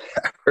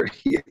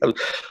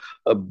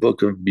a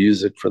book of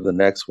music for the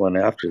next one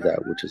after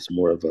that, which is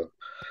more of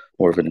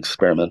an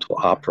experimental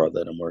opera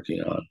that I'm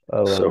working on.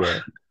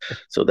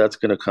 So that's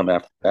going to come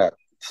after that.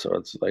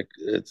 So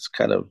it's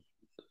kind of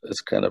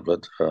a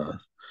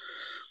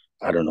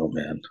I don't know,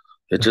 man.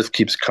 It just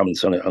keeps coming.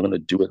 So I'm going to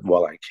do it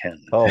while I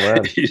can. Oh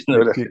man, keep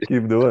doing it.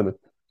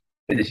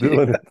 Keep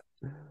doing it.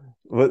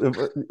 But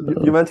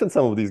you mentioned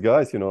some of these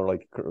guys,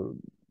 like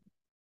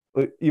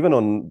even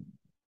on,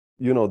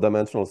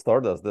 Dimensional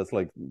Stardust. That's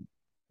like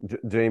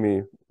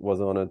Jamie was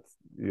on it,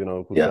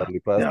 who sadly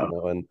passed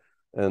now,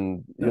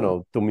 and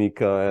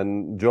Tomika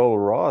and Joel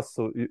Ross.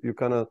 So you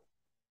kind of,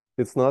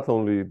 it's not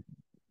only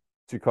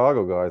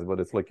Chicago guys, but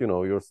it's like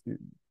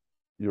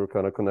you're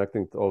kind of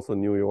connecting to also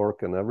New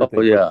York and everything.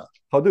 Oh yeah. But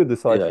how do you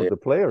decide for the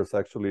players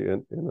actually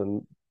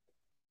in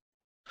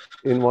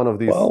one of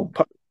these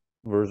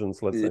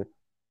versions? Let's say.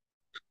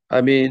 I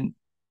mean,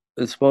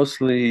 it's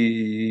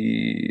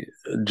mostly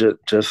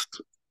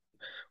just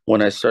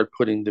when I start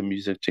putting the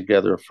music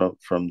together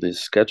from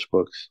these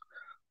sketchbooks,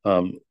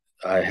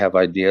 I have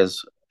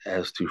ideas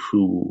as to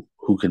who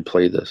can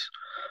play this.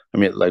 I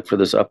mean, like for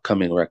this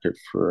upcoming record,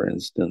 for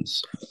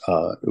instance,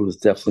 it was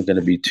definitely going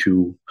to be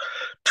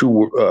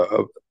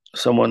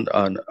someone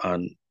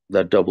on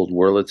that doubled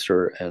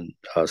Wurlitzer and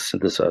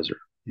synthesizer,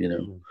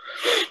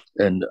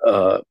 and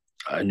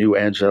I knew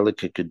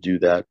Angelica could do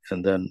that,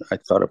 and then I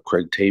thought of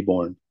Craig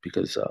Taborn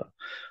because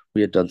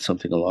we had done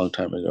something a long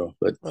time ago,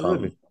 but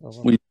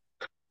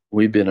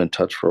we've been in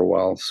touch for a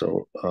while.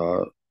 So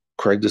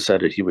Craig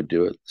decided he would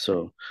do it.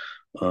 So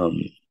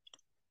and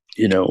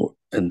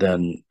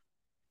then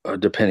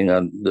depending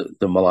on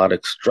the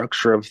melodic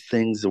structure of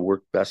things that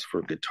work best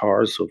for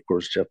guitars. So of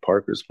course Jeff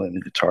Parker's playing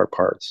the guitar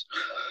parts,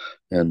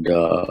 and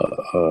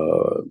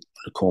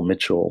Nicole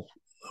Mitchell.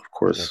 Of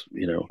course,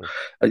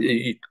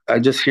 I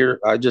just hear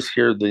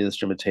the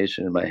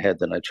instrumentation in my head,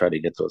 then I try to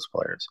get those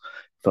players.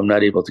 If I'm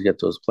not able to get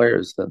those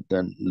players, then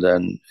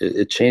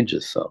it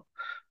changes some,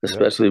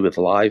 especially with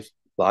live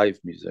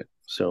music.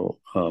 So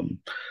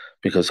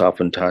because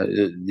oftentimes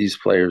these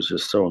players are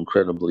so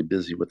incredibly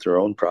busy with their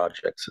own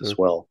projects as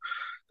well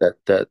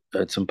that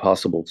it's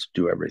impossible to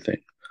do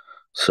everything.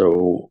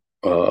 So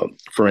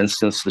for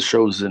instance, the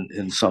shows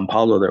in Sao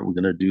Paulo that we're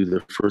going to do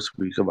the first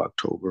week of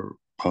October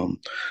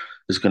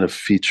is going to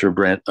feature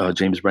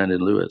James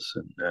Brandon Lewis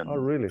and oh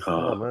really?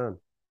 Oh man!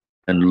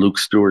 And Luke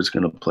Stewart's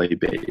going to play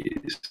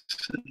bass,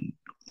 and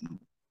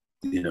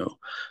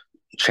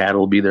Chad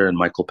will be there, and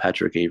Michael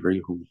Patrick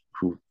Avery, who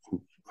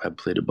have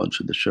played a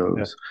bunch of the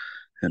shows,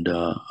 and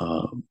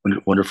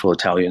wonderful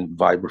Italian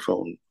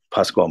vibraphone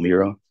Pasquale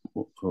Mira,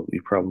 who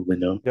you probably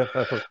know.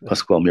 Yeah,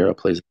 Pasquale Mira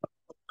plays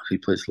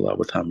a lot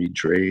with Hamid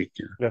Drake,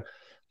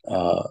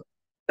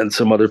 and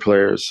some other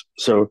players.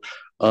 So.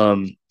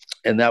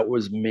 And that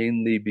was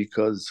mainly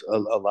because a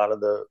lot of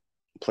the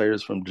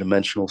players from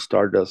Dimensional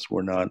Stardust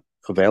were not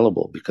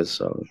available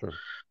because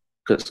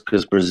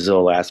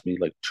Brazil asked me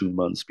like 2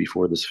 months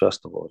before this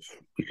festival if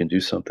we can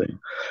do something,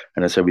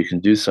 and I said we can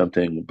do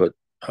something, but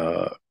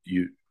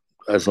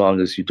as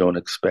long as you don't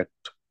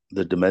expect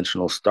the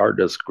Dimensional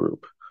Stardust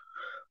group.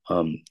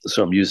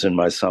 So I'm using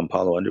my Sao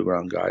Paulo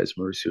underground guys,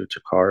 Mauricio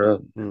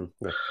Takara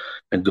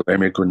and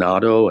Guilherme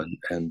Granado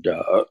and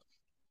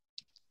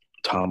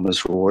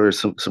Thomas Roy,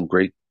 some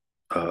great,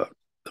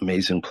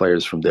 amazing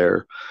players from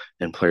there,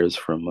 and players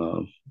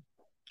from,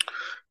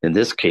 in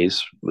this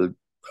case,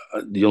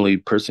 the only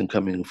person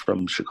coming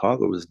from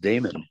Chicago was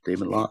Damon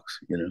Locks,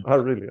 you know. Oh,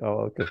 really?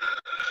 Oh, okay.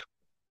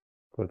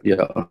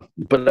 Yeah,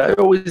 but I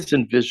always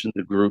envisioned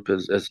the group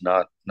as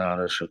not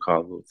a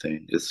Chicago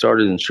thing. It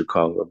started in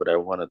Chicago, but I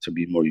want it to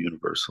be more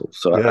universal.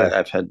 So Yeah.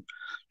 I've had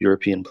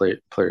European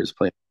players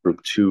playing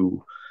group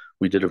two.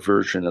 We did a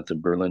version at the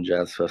Berlin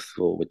Jazz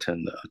Festival with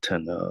 10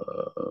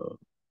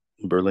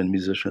 Berlin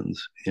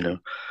musicians, you know.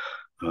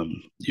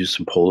 Used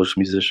some Polish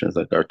musicians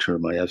like Artur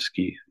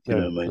Majewski, you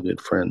know, my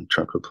good friend,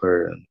 trumpet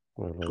player, and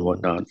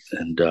whatnot.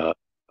 And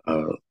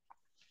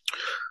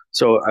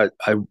so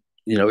I,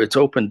 you know, it's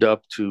opened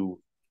up to,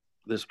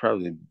 there's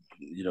probably,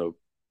 you know,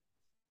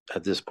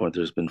 at this point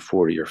there's been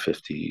 40 or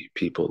 50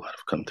 people that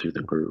have come through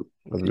the group.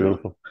 That's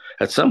beautiful.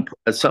 At some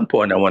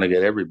point I want to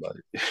get everybody,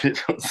 you know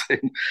what I'm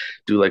saying?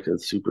 Do like a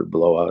super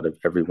blowout of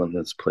everyone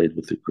that's played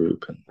with the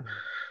group, and,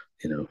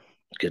 you know,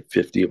 get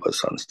 50 of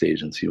us on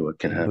stage and see what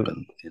can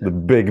happen. You know? The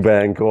Big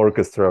Bang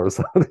Orchestra or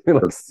something,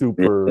 like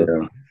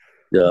super.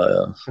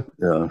 Yeah.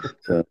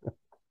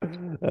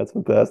 That's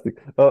fantastic.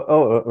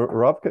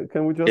 Rob,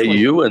 can we just get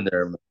you in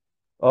there, man.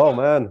 Oh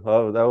man,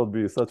 that would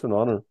be such an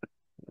honor.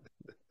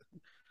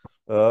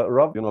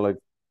 Rob, you know, like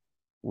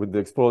with the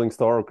Exploding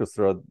Star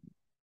Orchestra,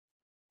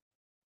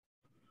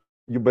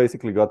 you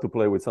basically got to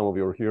play with some of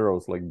your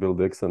heroes like Bill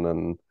Dixon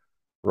and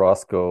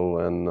Roscoe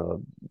and a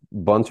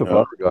bunch of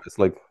other guys.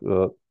 Like,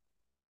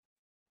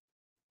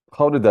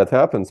 how did that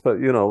happen?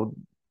 You know,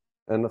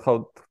 and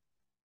how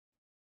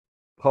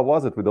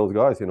was it with those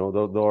guys? You know,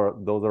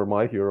 those are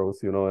my heroes.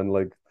 You know, and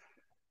like.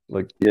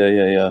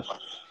 Yeah.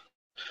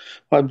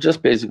 I've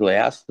just basically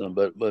asked them,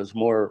 but it was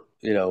more,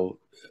 you know,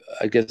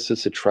 I guess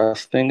it's a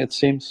trust thing. It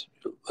seems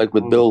like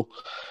with Bill,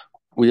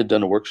 we had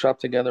done a workshop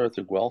together at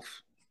the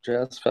Guelph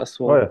Jazz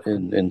Festival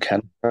in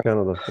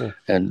Canada,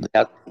 and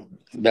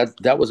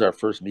that was our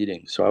first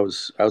meeting. So I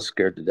was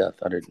scared to death.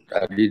 I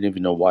didn't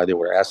even know why they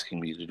were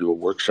asking me to do a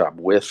workshop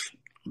with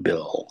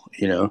Bill.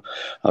 You know,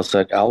 I was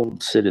like, I'll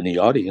sit in the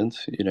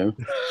audience. You know,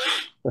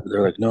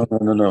 they're like, no.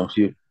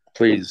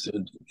 Please,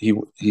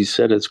 he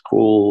said it's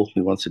cool. He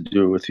wants to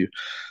do it with you.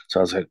 So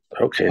I was like,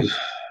 okay.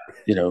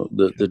 You know,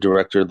 the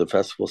director of the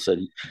festival said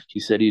he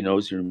said he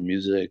knows your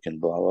music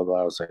and blah blah blah.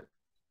 I was like,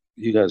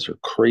 you guys are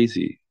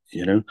crazy,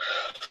 you know.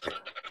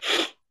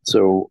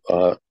 So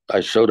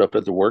I showed up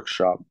at the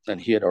workshop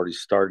and he had already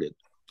started,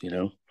 you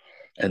know,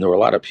 and there were a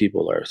lot of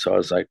people there. So I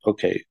was like,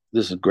 okay,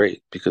 this is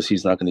great because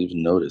he's not going to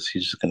even notice.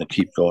 He's just going to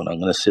keep going. I'm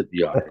going to sit in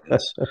the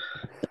audience, and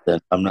then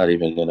I'm not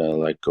even going to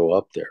like go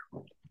up there.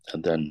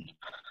 And then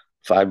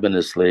 5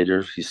 minutes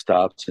later, he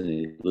stops and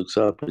he looks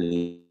up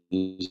and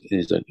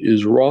he's like,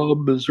 "Is Rob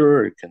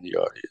Mazurek in the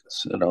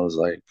audience?" And I was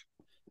like,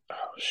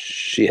 "Oh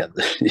shit!"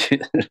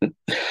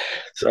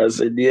 So I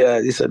said,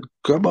 "Yeah." He said,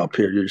 "Come up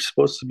here. You're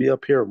supposed to be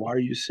up here. Why are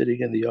you sitting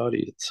in the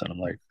audience?" And I'm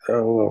like,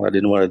 "Oh, well, I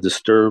didn't want to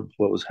disturb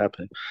what was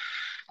happening."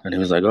 And he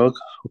was like, "Oh,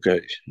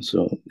 okay."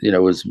 So, you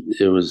know,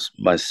 it was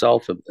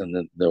myself, and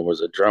then there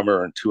was a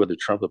drummer and 2 other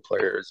trumpet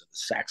players and a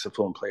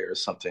saxophone player or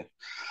something.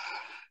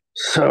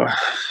 So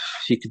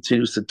he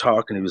continues to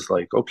talk, and he was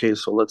like, "Okay,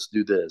 so let's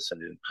do this."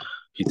 And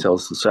he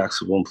tells the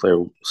saxophone player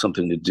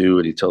something to do,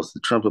 and he tells the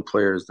trumpet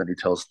players, then he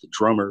tells the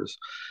drummers.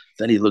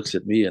 Then he looks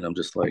at me, and I'm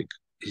just like,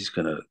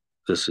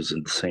 this is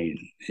insane,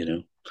 you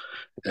know?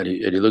 And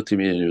he looked at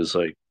me, and he was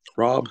like,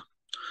 "Rob,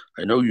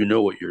 I know you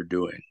know what you're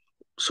doing.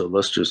 So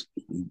let's just,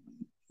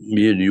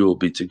 me and you will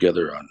be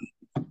together on,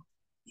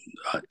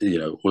 you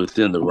know,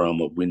 within the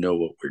realm of we know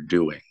what we're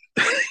doing."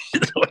 You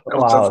know,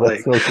 wow,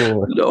 that's like, so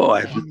cool. No,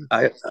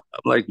 I'm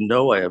like,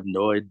 no, I have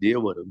no idea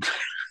what I'm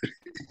doing.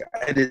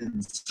 I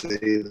didn't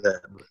say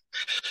that.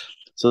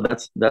 So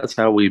that's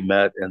how we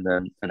met. And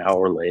then an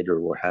hour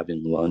later, we're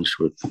having lunch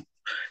with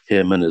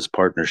him and his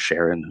partner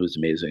Sharon, who's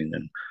amazing.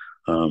 And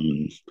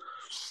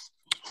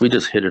we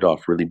just hit it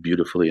off really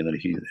beautifully. And then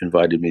he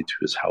invited me to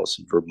his house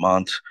in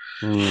Vermont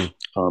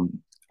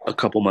a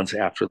couple months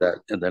after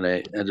that. And then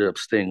I ended up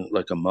staying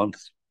like a month.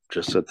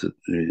 Just at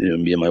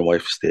me and my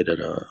wife stayed at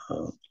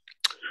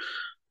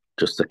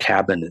just a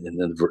cabin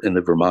in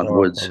the Vermont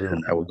woods,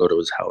 and I would go to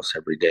his house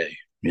every day,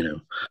 you know,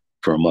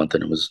 for a month,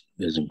 and it was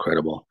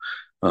incredible.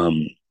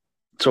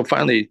 So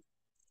finally,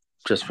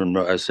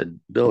 I said,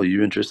 "Bill, are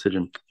you interested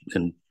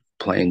in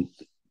playing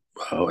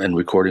and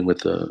recording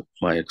with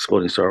my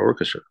Exploding Star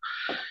Orchestra?"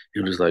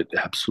 He was like,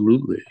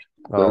 "Absolutely,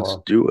 let's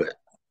do it."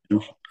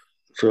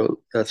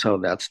 So that's how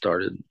that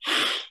started.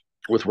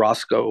 With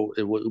Roscoe,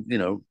 it was, you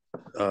know,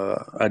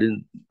 I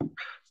didn't,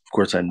 of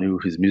course, I knew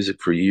his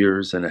music for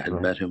years and I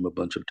had met him a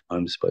bunch of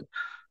times, but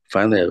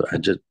finally I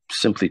just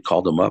simply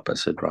called him up. I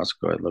said,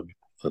 "Roscoe, I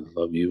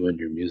love you and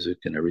your music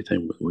and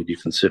everything. Would you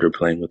consider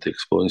playing with the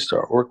Exploding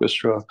Star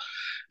Orchestra?"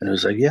 And he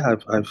was like, "Yeah,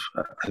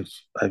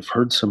 I've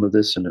heard some of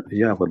this, and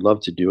yeah, I would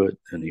love to do it."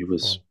 And he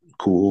was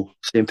cool.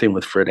 Same thing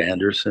with Fred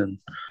Anderson.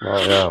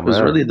 Oh yeah, it was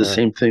really the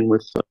same thing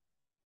with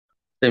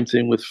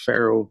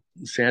Pharoah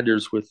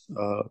Sanders with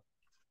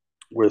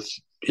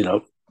you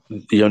know,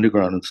 the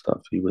underground and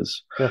stuff. He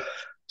was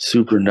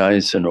super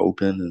nice and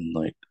open, and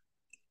like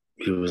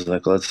he was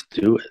like, let's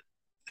do it,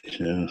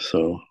 you know.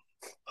 So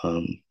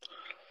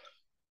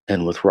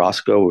and with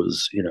Roscoe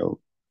was, you know,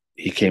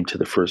 he came to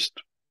the first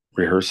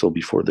rehearsal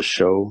before the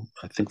show.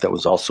 I think that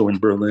was also in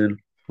Berlin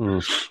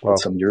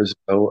some years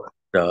ago,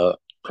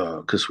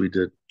 because we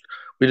did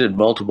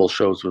multiple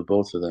shows with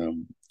both of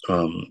them.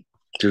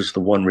 There's the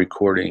one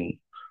recording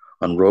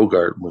on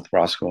Rogart with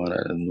Roscoe on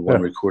it, and the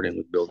one recording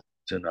with Bill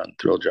Dixon on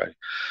Thrill Jack.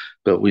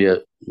 But we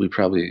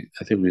probably,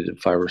 I think we did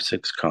 5 or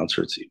 6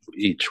 concerts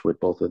each with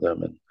both of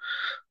them.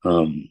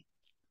 And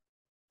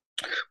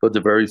but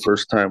the very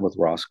first time with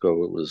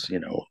Roscoe, it was, you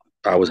know,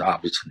 I was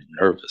obviously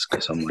nervous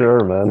because I'm like,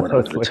 man. what am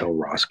I going to tell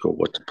Roscoe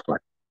what to play?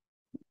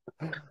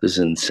 This is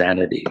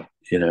insanity,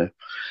 you know.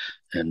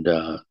 And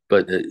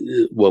but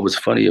what was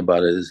funny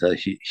about it is that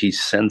he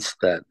sensed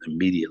that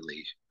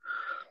immediately,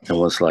 and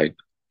was like,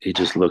 he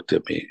just looked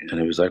at me and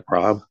he was like,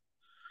 Rob, I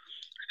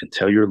can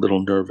tell you're a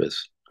little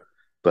nervous,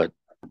 but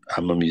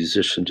I'm a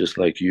musician just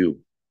like you.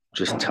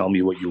 Just tell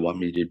me what you want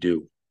me to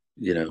do,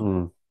 you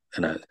know.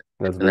 And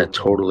that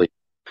totally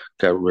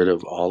got rid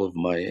of all of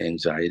my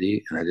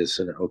anxiety. And I just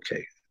said,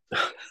 okay,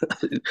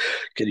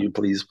 can you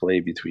please play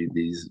between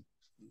these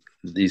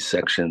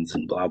sections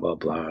and blah blah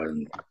blah,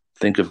 and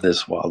think of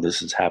this while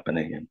this is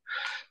happening.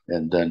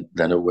 And then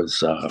it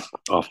was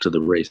off to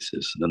the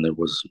races. And then there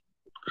was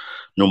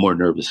no more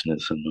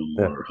nervousness and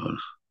no more.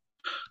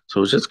 So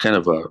it was just kind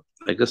of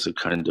I guess a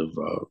kind of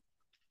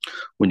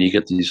when you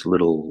get these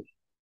little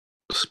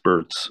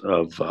spurts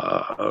of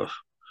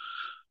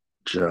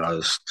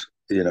just,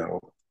 you know,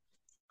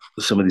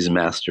 some of these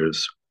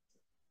masters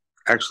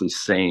actually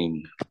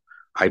saying,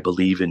 I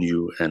believe in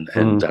you, and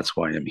that's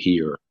why I'm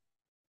here.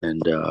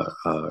 And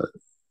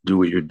do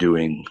what you're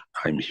doing.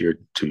 I'm here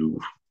to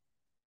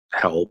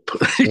help.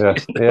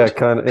 It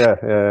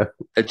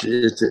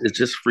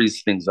just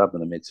frees things up,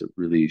 and it makes it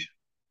really,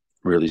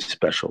 really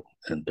special.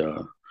 And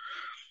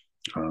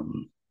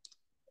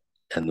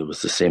there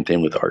was the same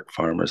thing with Art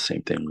Farmer,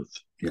 same thing with,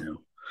 you know,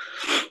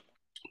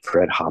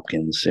 Fred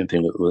Hopkins, same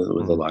thing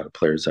with a lot of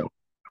players that I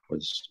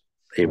was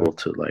able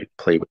to like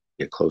play with,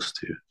 get close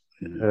to.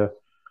 You know?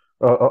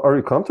 Are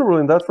you comfortable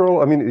in that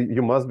role? I mean,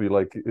 you must be,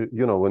 like,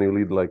 you know, when you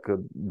lead like a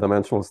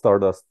Dimensional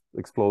Stardust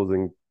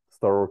Exploding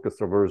Star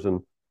Orchestra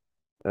version,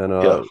 and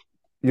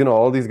you know,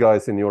 all these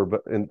guys in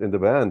the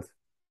band,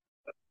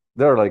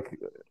 they're like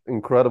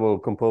incredible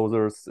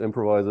composers,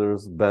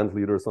 improvisers, band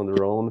leaders on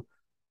their own,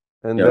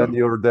 and then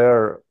you're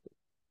there,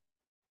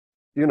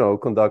 you know,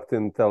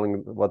 conducting,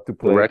 telling what to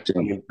play,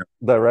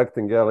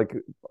 directing. Yeah, like,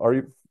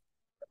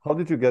 how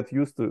did you get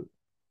used to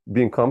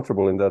being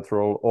comfortable in that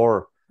role,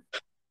 or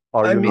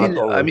are you not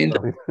always?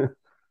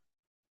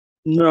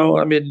 No,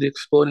 I mean, the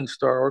Exploding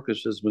Star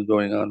Orchestra has been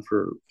going on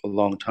for a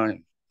long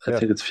time. I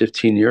think it's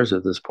 15 years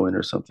at this point,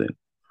 or something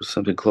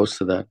close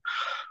to that.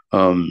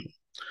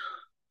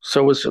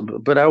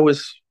 But I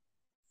was,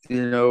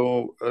 you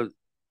know,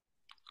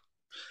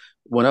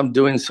 when I'm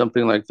doing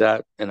something like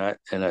that,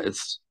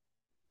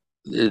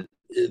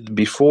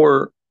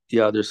 before,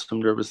 there's some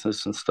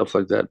nervousness and stuff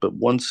like that. But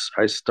once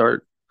I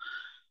start,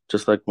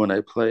 just like when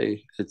I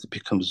play, it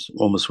becomes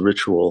almost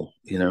ritual,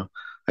 you know.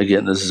 I get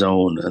in the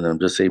zone, and I'm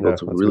just able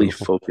to really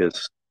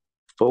focus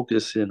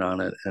in on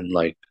it, and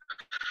like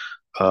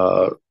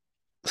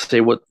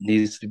say what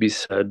needs to be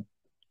said.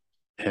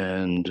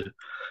 And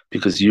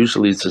because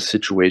usually it's a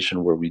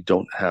situation where we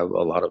don't have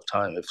a lot of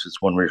time. If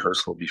it's one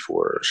rehearsal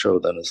before a show,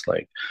 then it's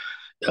like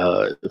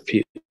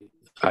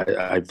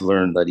I've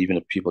learned that even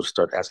if people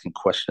start asking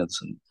questions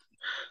and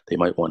they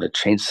might want to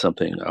change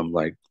something, I'm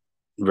like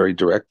very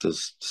direct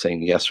as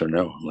saying yes or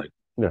no. I'm like,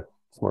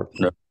 smart.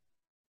 No.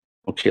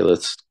 Okay,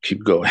 let's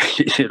keep going,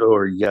 you know,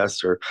 or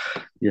yes, or,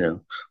 you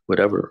know,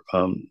 whatever.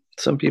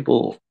 Some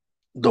people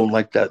don't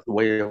like that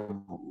way of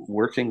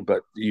working,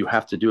 but you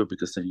have to do it,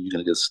 because then you're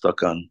going to get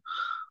stuck on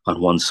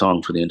one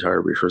song for the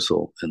entire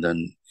rehearsal, and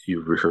then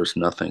you rehearse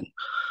nothing.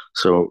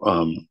 So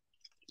I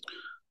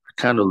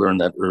kind of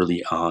learned that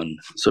early on.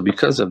 So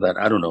because of that,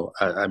 I don't know.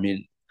 I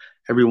mean,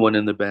 everyone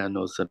in the band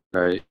knows that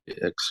I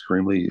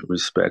extremely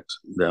respect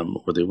them,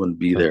 or they wouldn't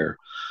be there,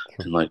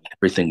 and like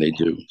everything they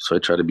do. So I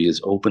try to be as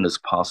open as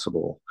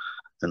possible.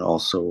 And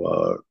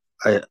also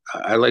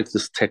I like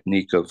this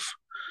technique of,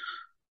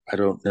 I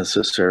don't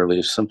necessarily,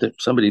 if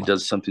somebody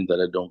does something that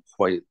I don't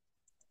quite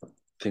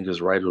think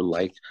is right or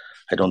like,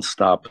 I don't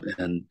stop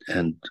and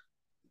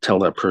tell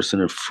that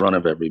person in front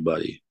of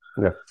everybody.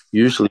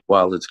 Usually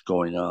while it's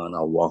going on,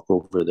 I'll walk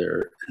over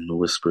there and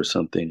whisper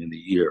something in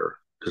the ear,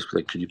 just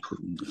like, can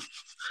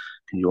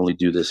you only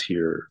do this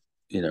here,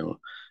 you know?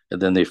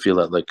 And then they feel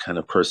that like kind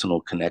of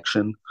personal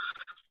connection.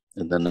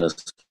 And then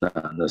that's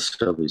not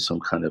necessarily some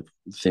kind of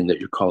thing that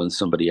you're calling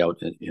somebody out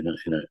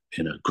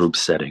in a group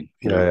setting.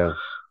 You know?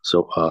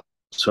 So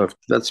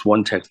that's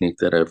one technique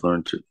that I've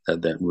learned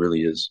that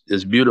really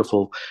is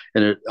beautiful,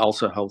 and it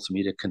also helps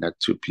me to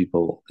connect to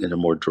people in a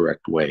more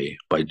direct way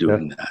by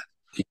doing that.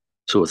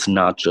 So it's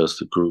not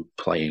just a group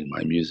playing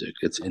my music.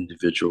 It's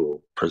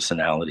individual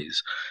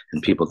personalities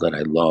and people that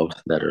I love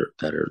that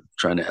are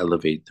trying to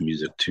elevate the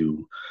music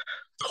to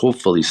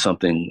hopefully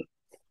something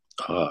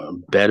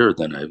better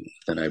than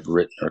I've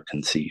written or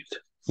conceived.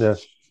 Yeah.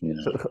 You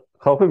know, So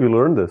how have you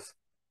learned this?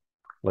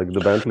 Like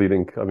the band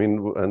leading? I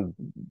mean, and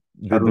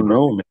I don't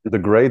know. the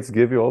grades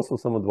give you also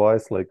some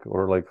advice, like,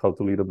 or like how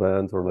to lead a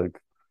band, or like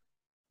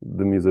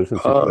the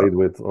musicians you played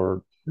with,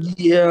 or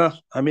yeah,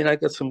 I mean, I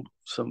got some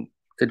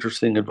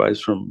interesting advice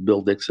from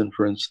Bill Dixon,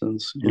 for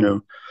instance. You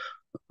know,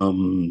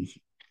 um,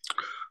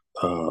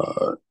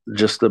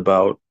 just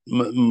about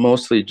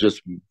mostly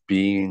just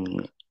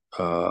being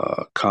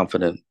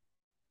confident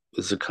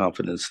is a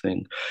confidence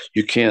thing.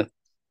 You can't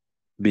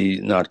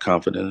be not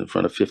confident in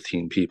front of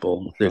 15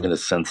 people. They're going to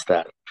sense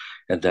that,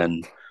 and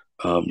then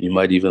you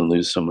might even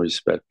lose some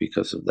respect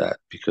because of that,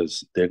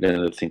 because they're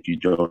going to think you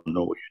don't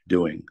know what you're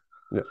doing.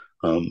 Yeah.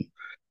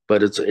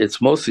 But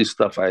it's mostly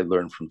stuff I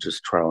learned from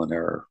just trial and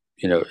error.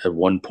 You know, at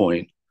one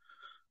point,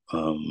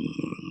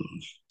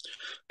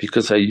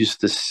 because I used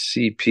to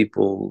see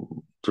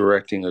people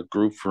directing a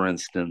group, for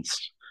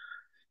instance,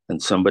 and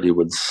somebody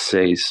would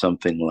say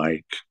something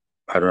like,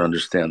 I don't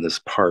understand this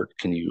part.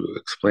 Can you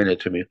explain it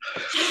to me?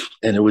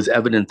 And it was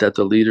evident that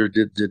the leader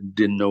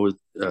didn't know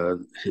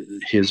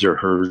his or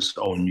her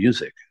own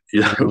music. You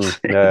know what I'm saying?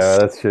 Yeah,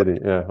 that's shitty.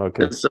 Yeah,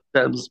 okay. And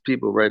sometimes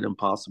people write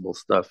impossible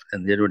stuff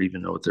and they don't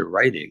even know what they're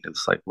writing.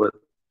 It's like, what?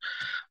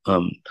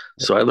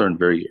 So I learned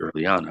very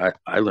early on.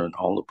 I learned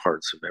all the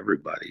parts of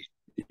everybody.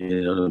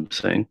 You know what I'm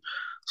saying?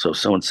 So if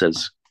someone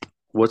says,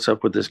 "What's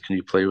up with this? Can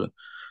you play with?"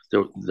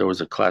 There was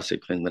a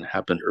classic thing that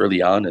happened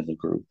early on in the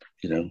group.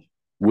 You know,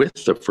 with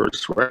the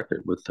first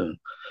record, with the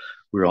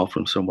 "We're All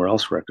From Somewhere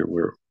Else" record,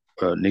 where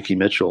Nikki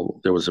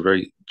Mitchell, there was a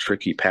very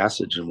tricky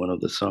passage in one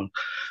of the songs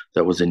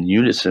that was in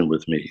unison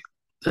with me,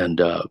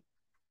 and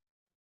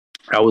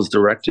I was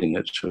directing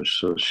it,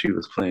 so she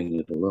was playing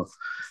it alone.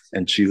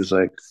 And she was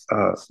like,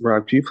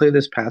 Rob, can you play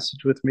this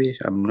passage with me?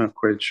 I'm not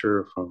quite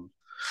sure if I'm,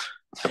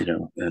 you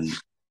know, and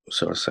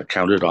so I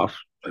counted off.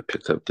 I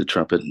picked up the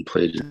trumpet and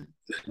played it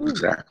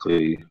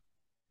exactly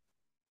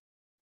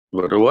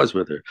what it was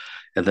with her.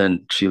 And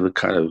then she looked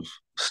kind of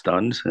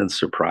stunned and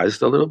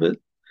surprised a little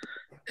bit.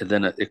 And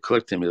then it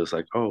clicked to me. It was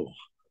like, oh,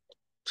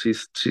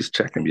 she's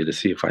checking me to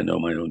see if I know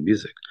my own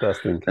music.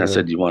 Testing. And I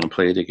said, do you want to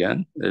play it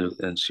again?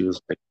 And she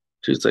was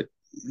like,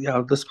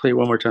 yeah, let's play it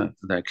one more time.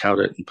 And then I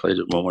counted and played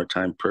it one more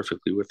time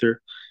perfectly with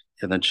her.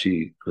 And then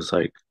she was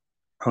like,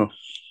 oh,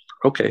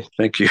 okay,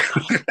 thank you.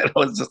 And I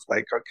was just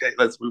like, okay,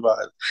 let's move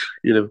on.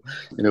 You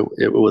know,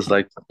 it was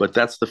like, but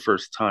that's the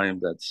first time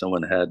that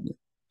someone had,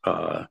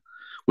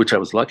 which I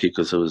was lucky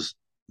because it was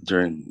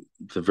during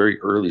the very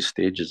early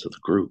stages of the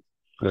group.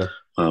 Yeah.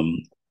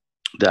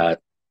 That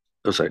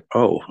it was like,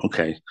 oh,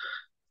 okay,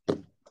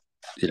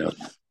 you know,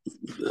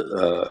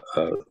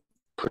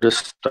 put a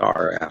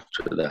star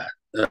after that.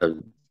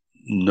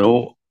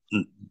 Know,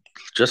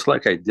 just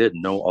like I did,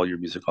 know all your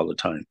music all the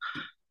time.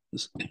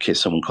 In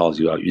case someone calls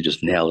you out, you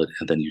just nail it,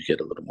 and then you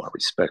get a little more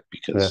respect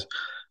because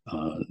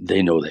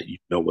they know that you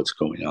know what's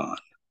going on.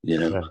 You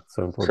know, yeah,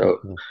 so important.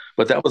 So,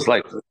 but that was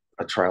like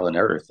a trial and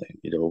error thing.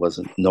 You know, it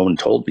wasn't. No one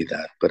told me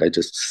that, but I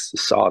just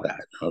saw that,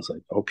 and I was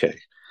like, okay,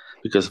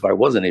 because if I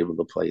wasn't able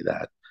to play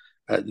that,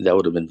 that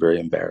would have been very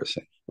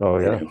embarrassing. Oh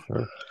yeah, you know?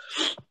 Sure.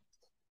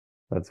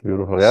 That's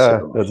beautiful. Yeah,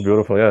 so, that's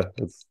beautiful. Yeah,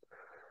 it's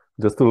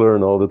just to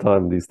learn all the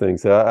time these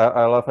things. Yeah,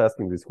 I love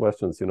asking these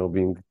questions. You know,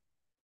 being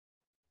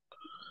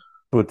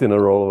put in a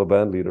role of a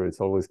band leader,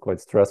 it's always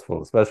quite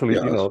stressful, especially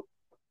you know,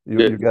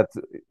 you get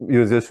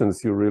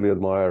musicians you really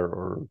admire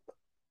or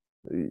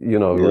you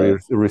know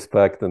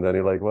respect, and then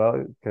you're like,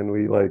 well, can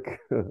we like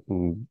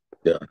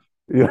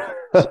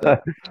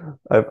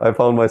I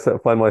find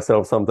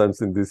myself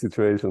sometimes in these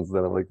situations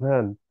that I'm like,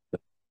 man,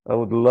 I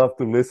would love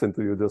to listen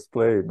to you just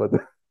play, but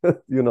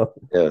you know,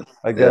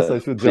 I guess I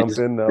should jump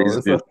in now or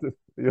something,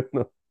 you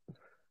know.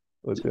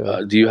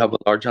 But, do you have a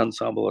large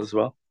ensemble as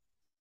well?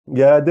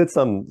 Yeah, I did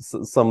some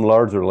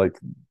larger, like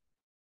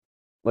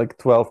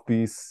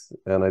 12-piece,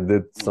 and I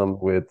did some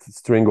with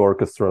string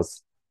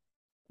orchestras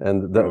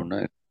and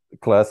nice.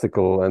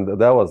 Classical, and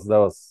that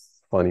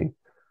was funny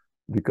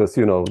because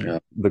you know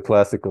the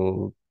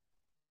classical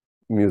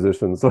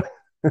musicians.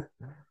 It's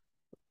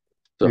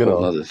a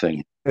whole other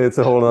thing. It's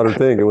a whole other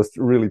thing. It was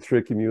really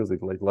tricky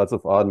music, like lots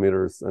of odd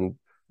meters and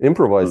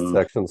improvised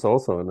sections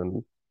also. And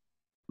then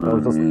I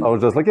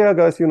was just like, yeah,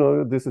 guys, you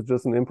know, this is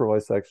just an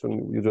improvised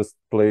section. You just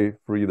play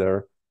free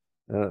there.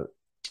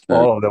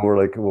 All of them were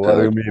like, what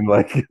do you mean?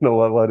 Like, you know,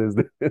 what is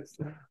this?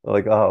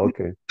 Like,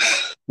 okay.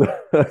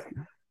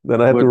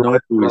 Then I had to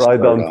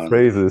write down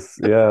phrases.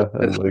 Yeah.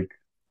 And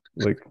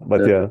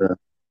but yeah.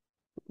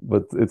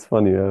 But it's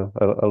funny. Yeah.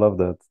 I love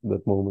that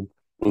moment.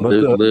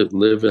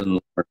 Live and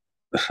learn.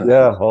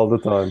 Yeah, all the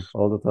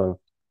time.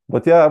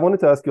 But yeah, I wanted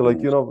to ask you, like,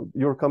 you know,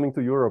 you're coming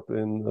to Europe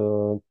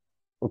in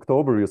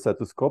October, you said,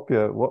 to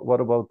Skopje.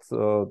 What about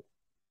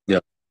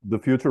the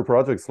future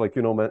projects? Like,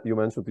 you know, you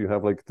mentioned you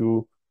have like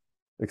 2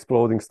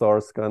 Exploding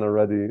Stars kind of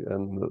ready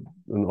and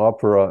an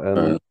opera.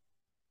 And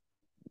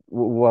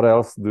what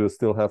else do you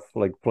still have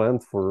like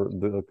planned for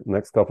the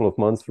next couple of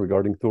months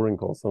regarding touring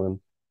also?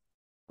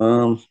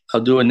 And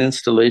I'll do an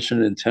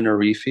installation in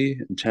Tenerife.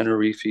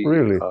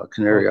 really?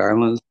 Canary Oh,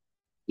 Islands.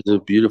 There's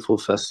a beautiful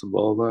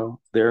festival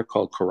there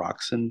called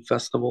Karaxen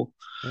Festival,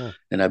 oh,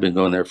 and I've been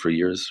going there for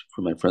years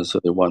for my friends. So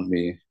they want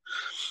me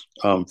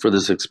for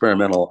this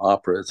experimental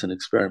opera. It's an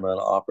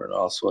experimental opera and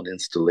also an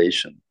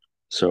installation.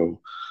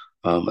 So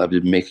I've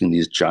been making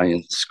these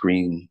giant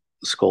screen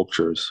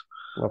sculptures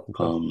oh,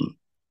 fantastic.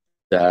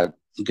 that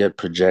get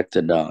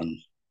projected on,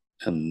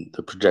 and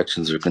the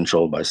projections are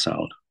controlled by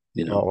sound.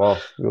 Oh, wow,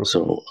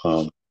 beautiful.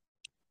 So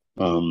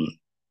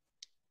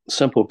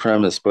simple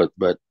premise, but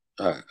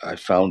I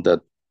found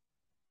that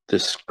the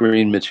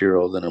screen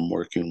material that I'm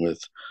working with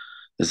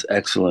is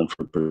excellent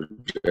for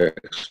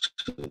projections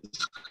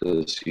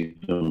because you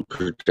can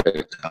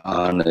project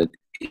on it,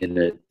 in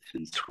it,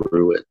 and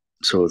through it.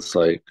 So it's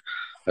like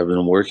I've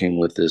been working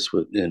with this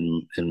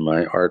in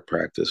my art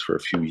practice for a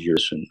few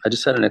years, and I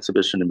just had an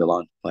exhibition in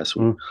Milan last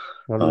week.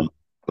 Okay.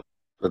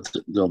 But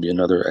there'll be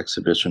another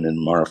exhibition in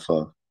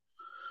Marfa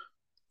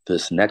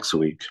this next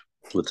week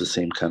with the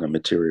same kind of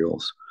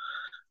materials,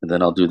 and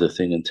then I'll do the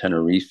thing in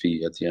Tenerife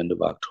at the end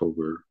of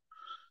October,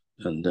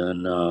 and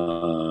then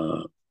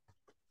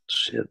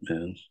shit,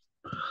 man,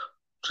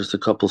 just a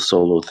couple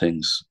solo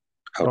things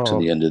out to Oh,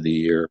 the end of the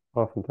year.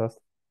 oh,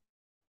 fantastic.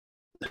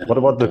 What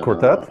about the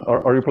quartet?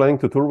 Are you planning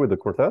to tour with the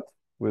quartet?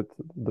 With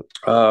the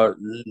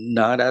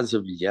Not as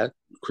of yet.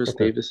 Chris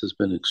okay, Davis has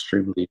been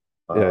extremely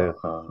yeah,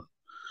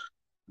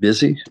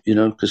 busy,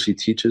 because she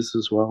teaches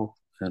as well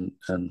and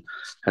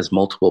has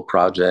multiple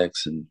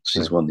projects, and yeah,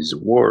 she's won these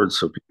awards,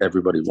 so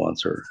everybody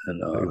wants her.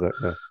 And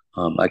exactly.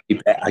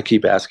 I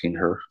keep asking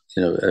her,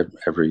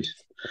 every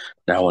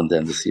now and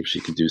then to see if she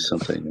can do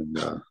something,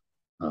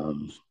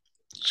 and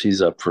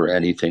she's up for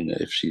anything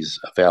if she's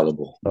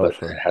available, Oh, but it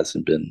sure.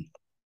 hasn't been.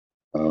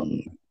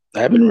 Um, I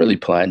haven't really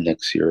planned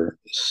next year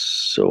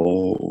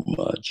so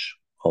much,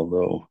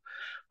 although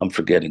I'm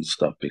forgetting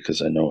stuff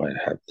because I know I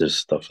have this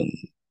stuff in.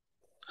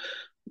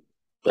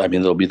 I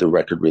mean, there'll be the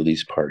record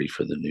release party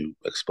for the new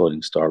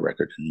Exploding Star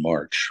record in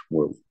March,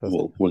 where That's,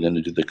 we're going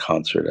to do the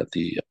concert at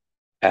the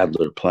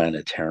Adler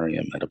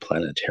Planetarium at a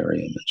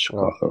planetarium in oh,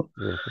 Chicago,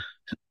 beautiful.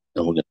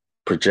 and we're going to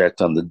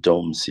project on the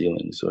dome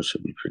ceiling, so it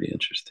should be pretty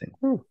interesting.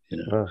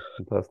 Yeah,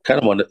 fantastic.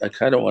 I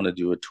kind of want to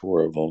do a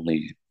tour of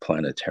only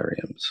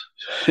planetariums,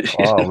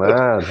 Oh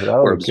man, that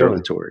or would be killing.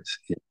 observatories.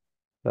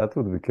 That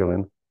would be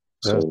killing.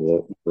 So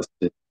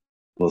Yeah.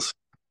 we'll see.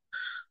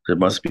 There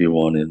must be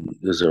one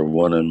is there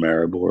one in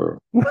Maribor?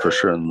 For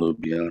sure in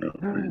Ljubljana,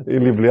 right?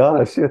 In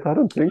Ljubljana, shit, I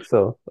don't think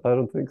so. I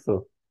don't think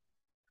so.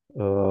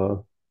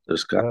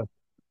 There's got, Yeah,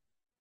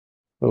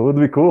 it would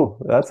be cool.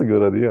 That's a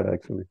good idea,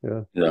 actually.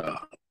 Yeah, yeah,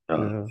 yeah,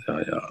 yeah.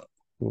 yeah, yeah.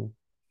 Cool.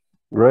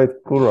 Great,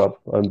 cool, Rob.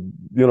 And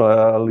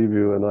I'll leave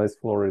you a nice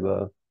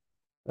Florida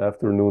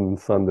afternoon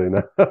Sunday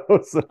now.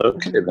 So,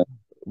 Okay, man.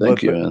 Thank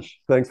but you, man.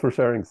 thanks for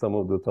sharing some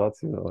of the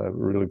thoughts. I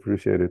really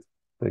appreciate it,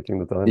 taking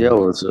the time. Yeah,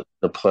 well, it's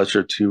a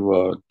pleasure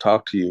to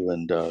talk to you,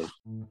 and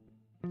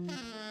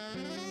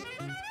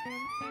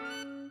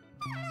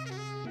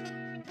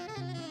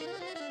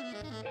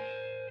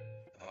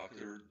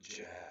Dr.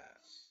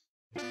 Jazz.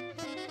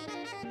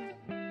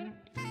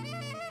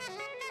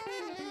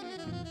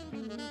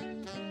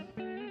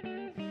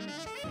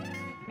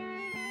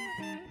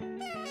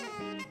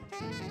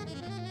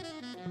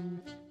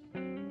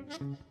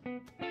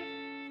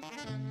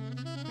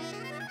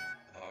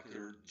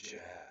 Dr.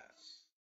 Jazz.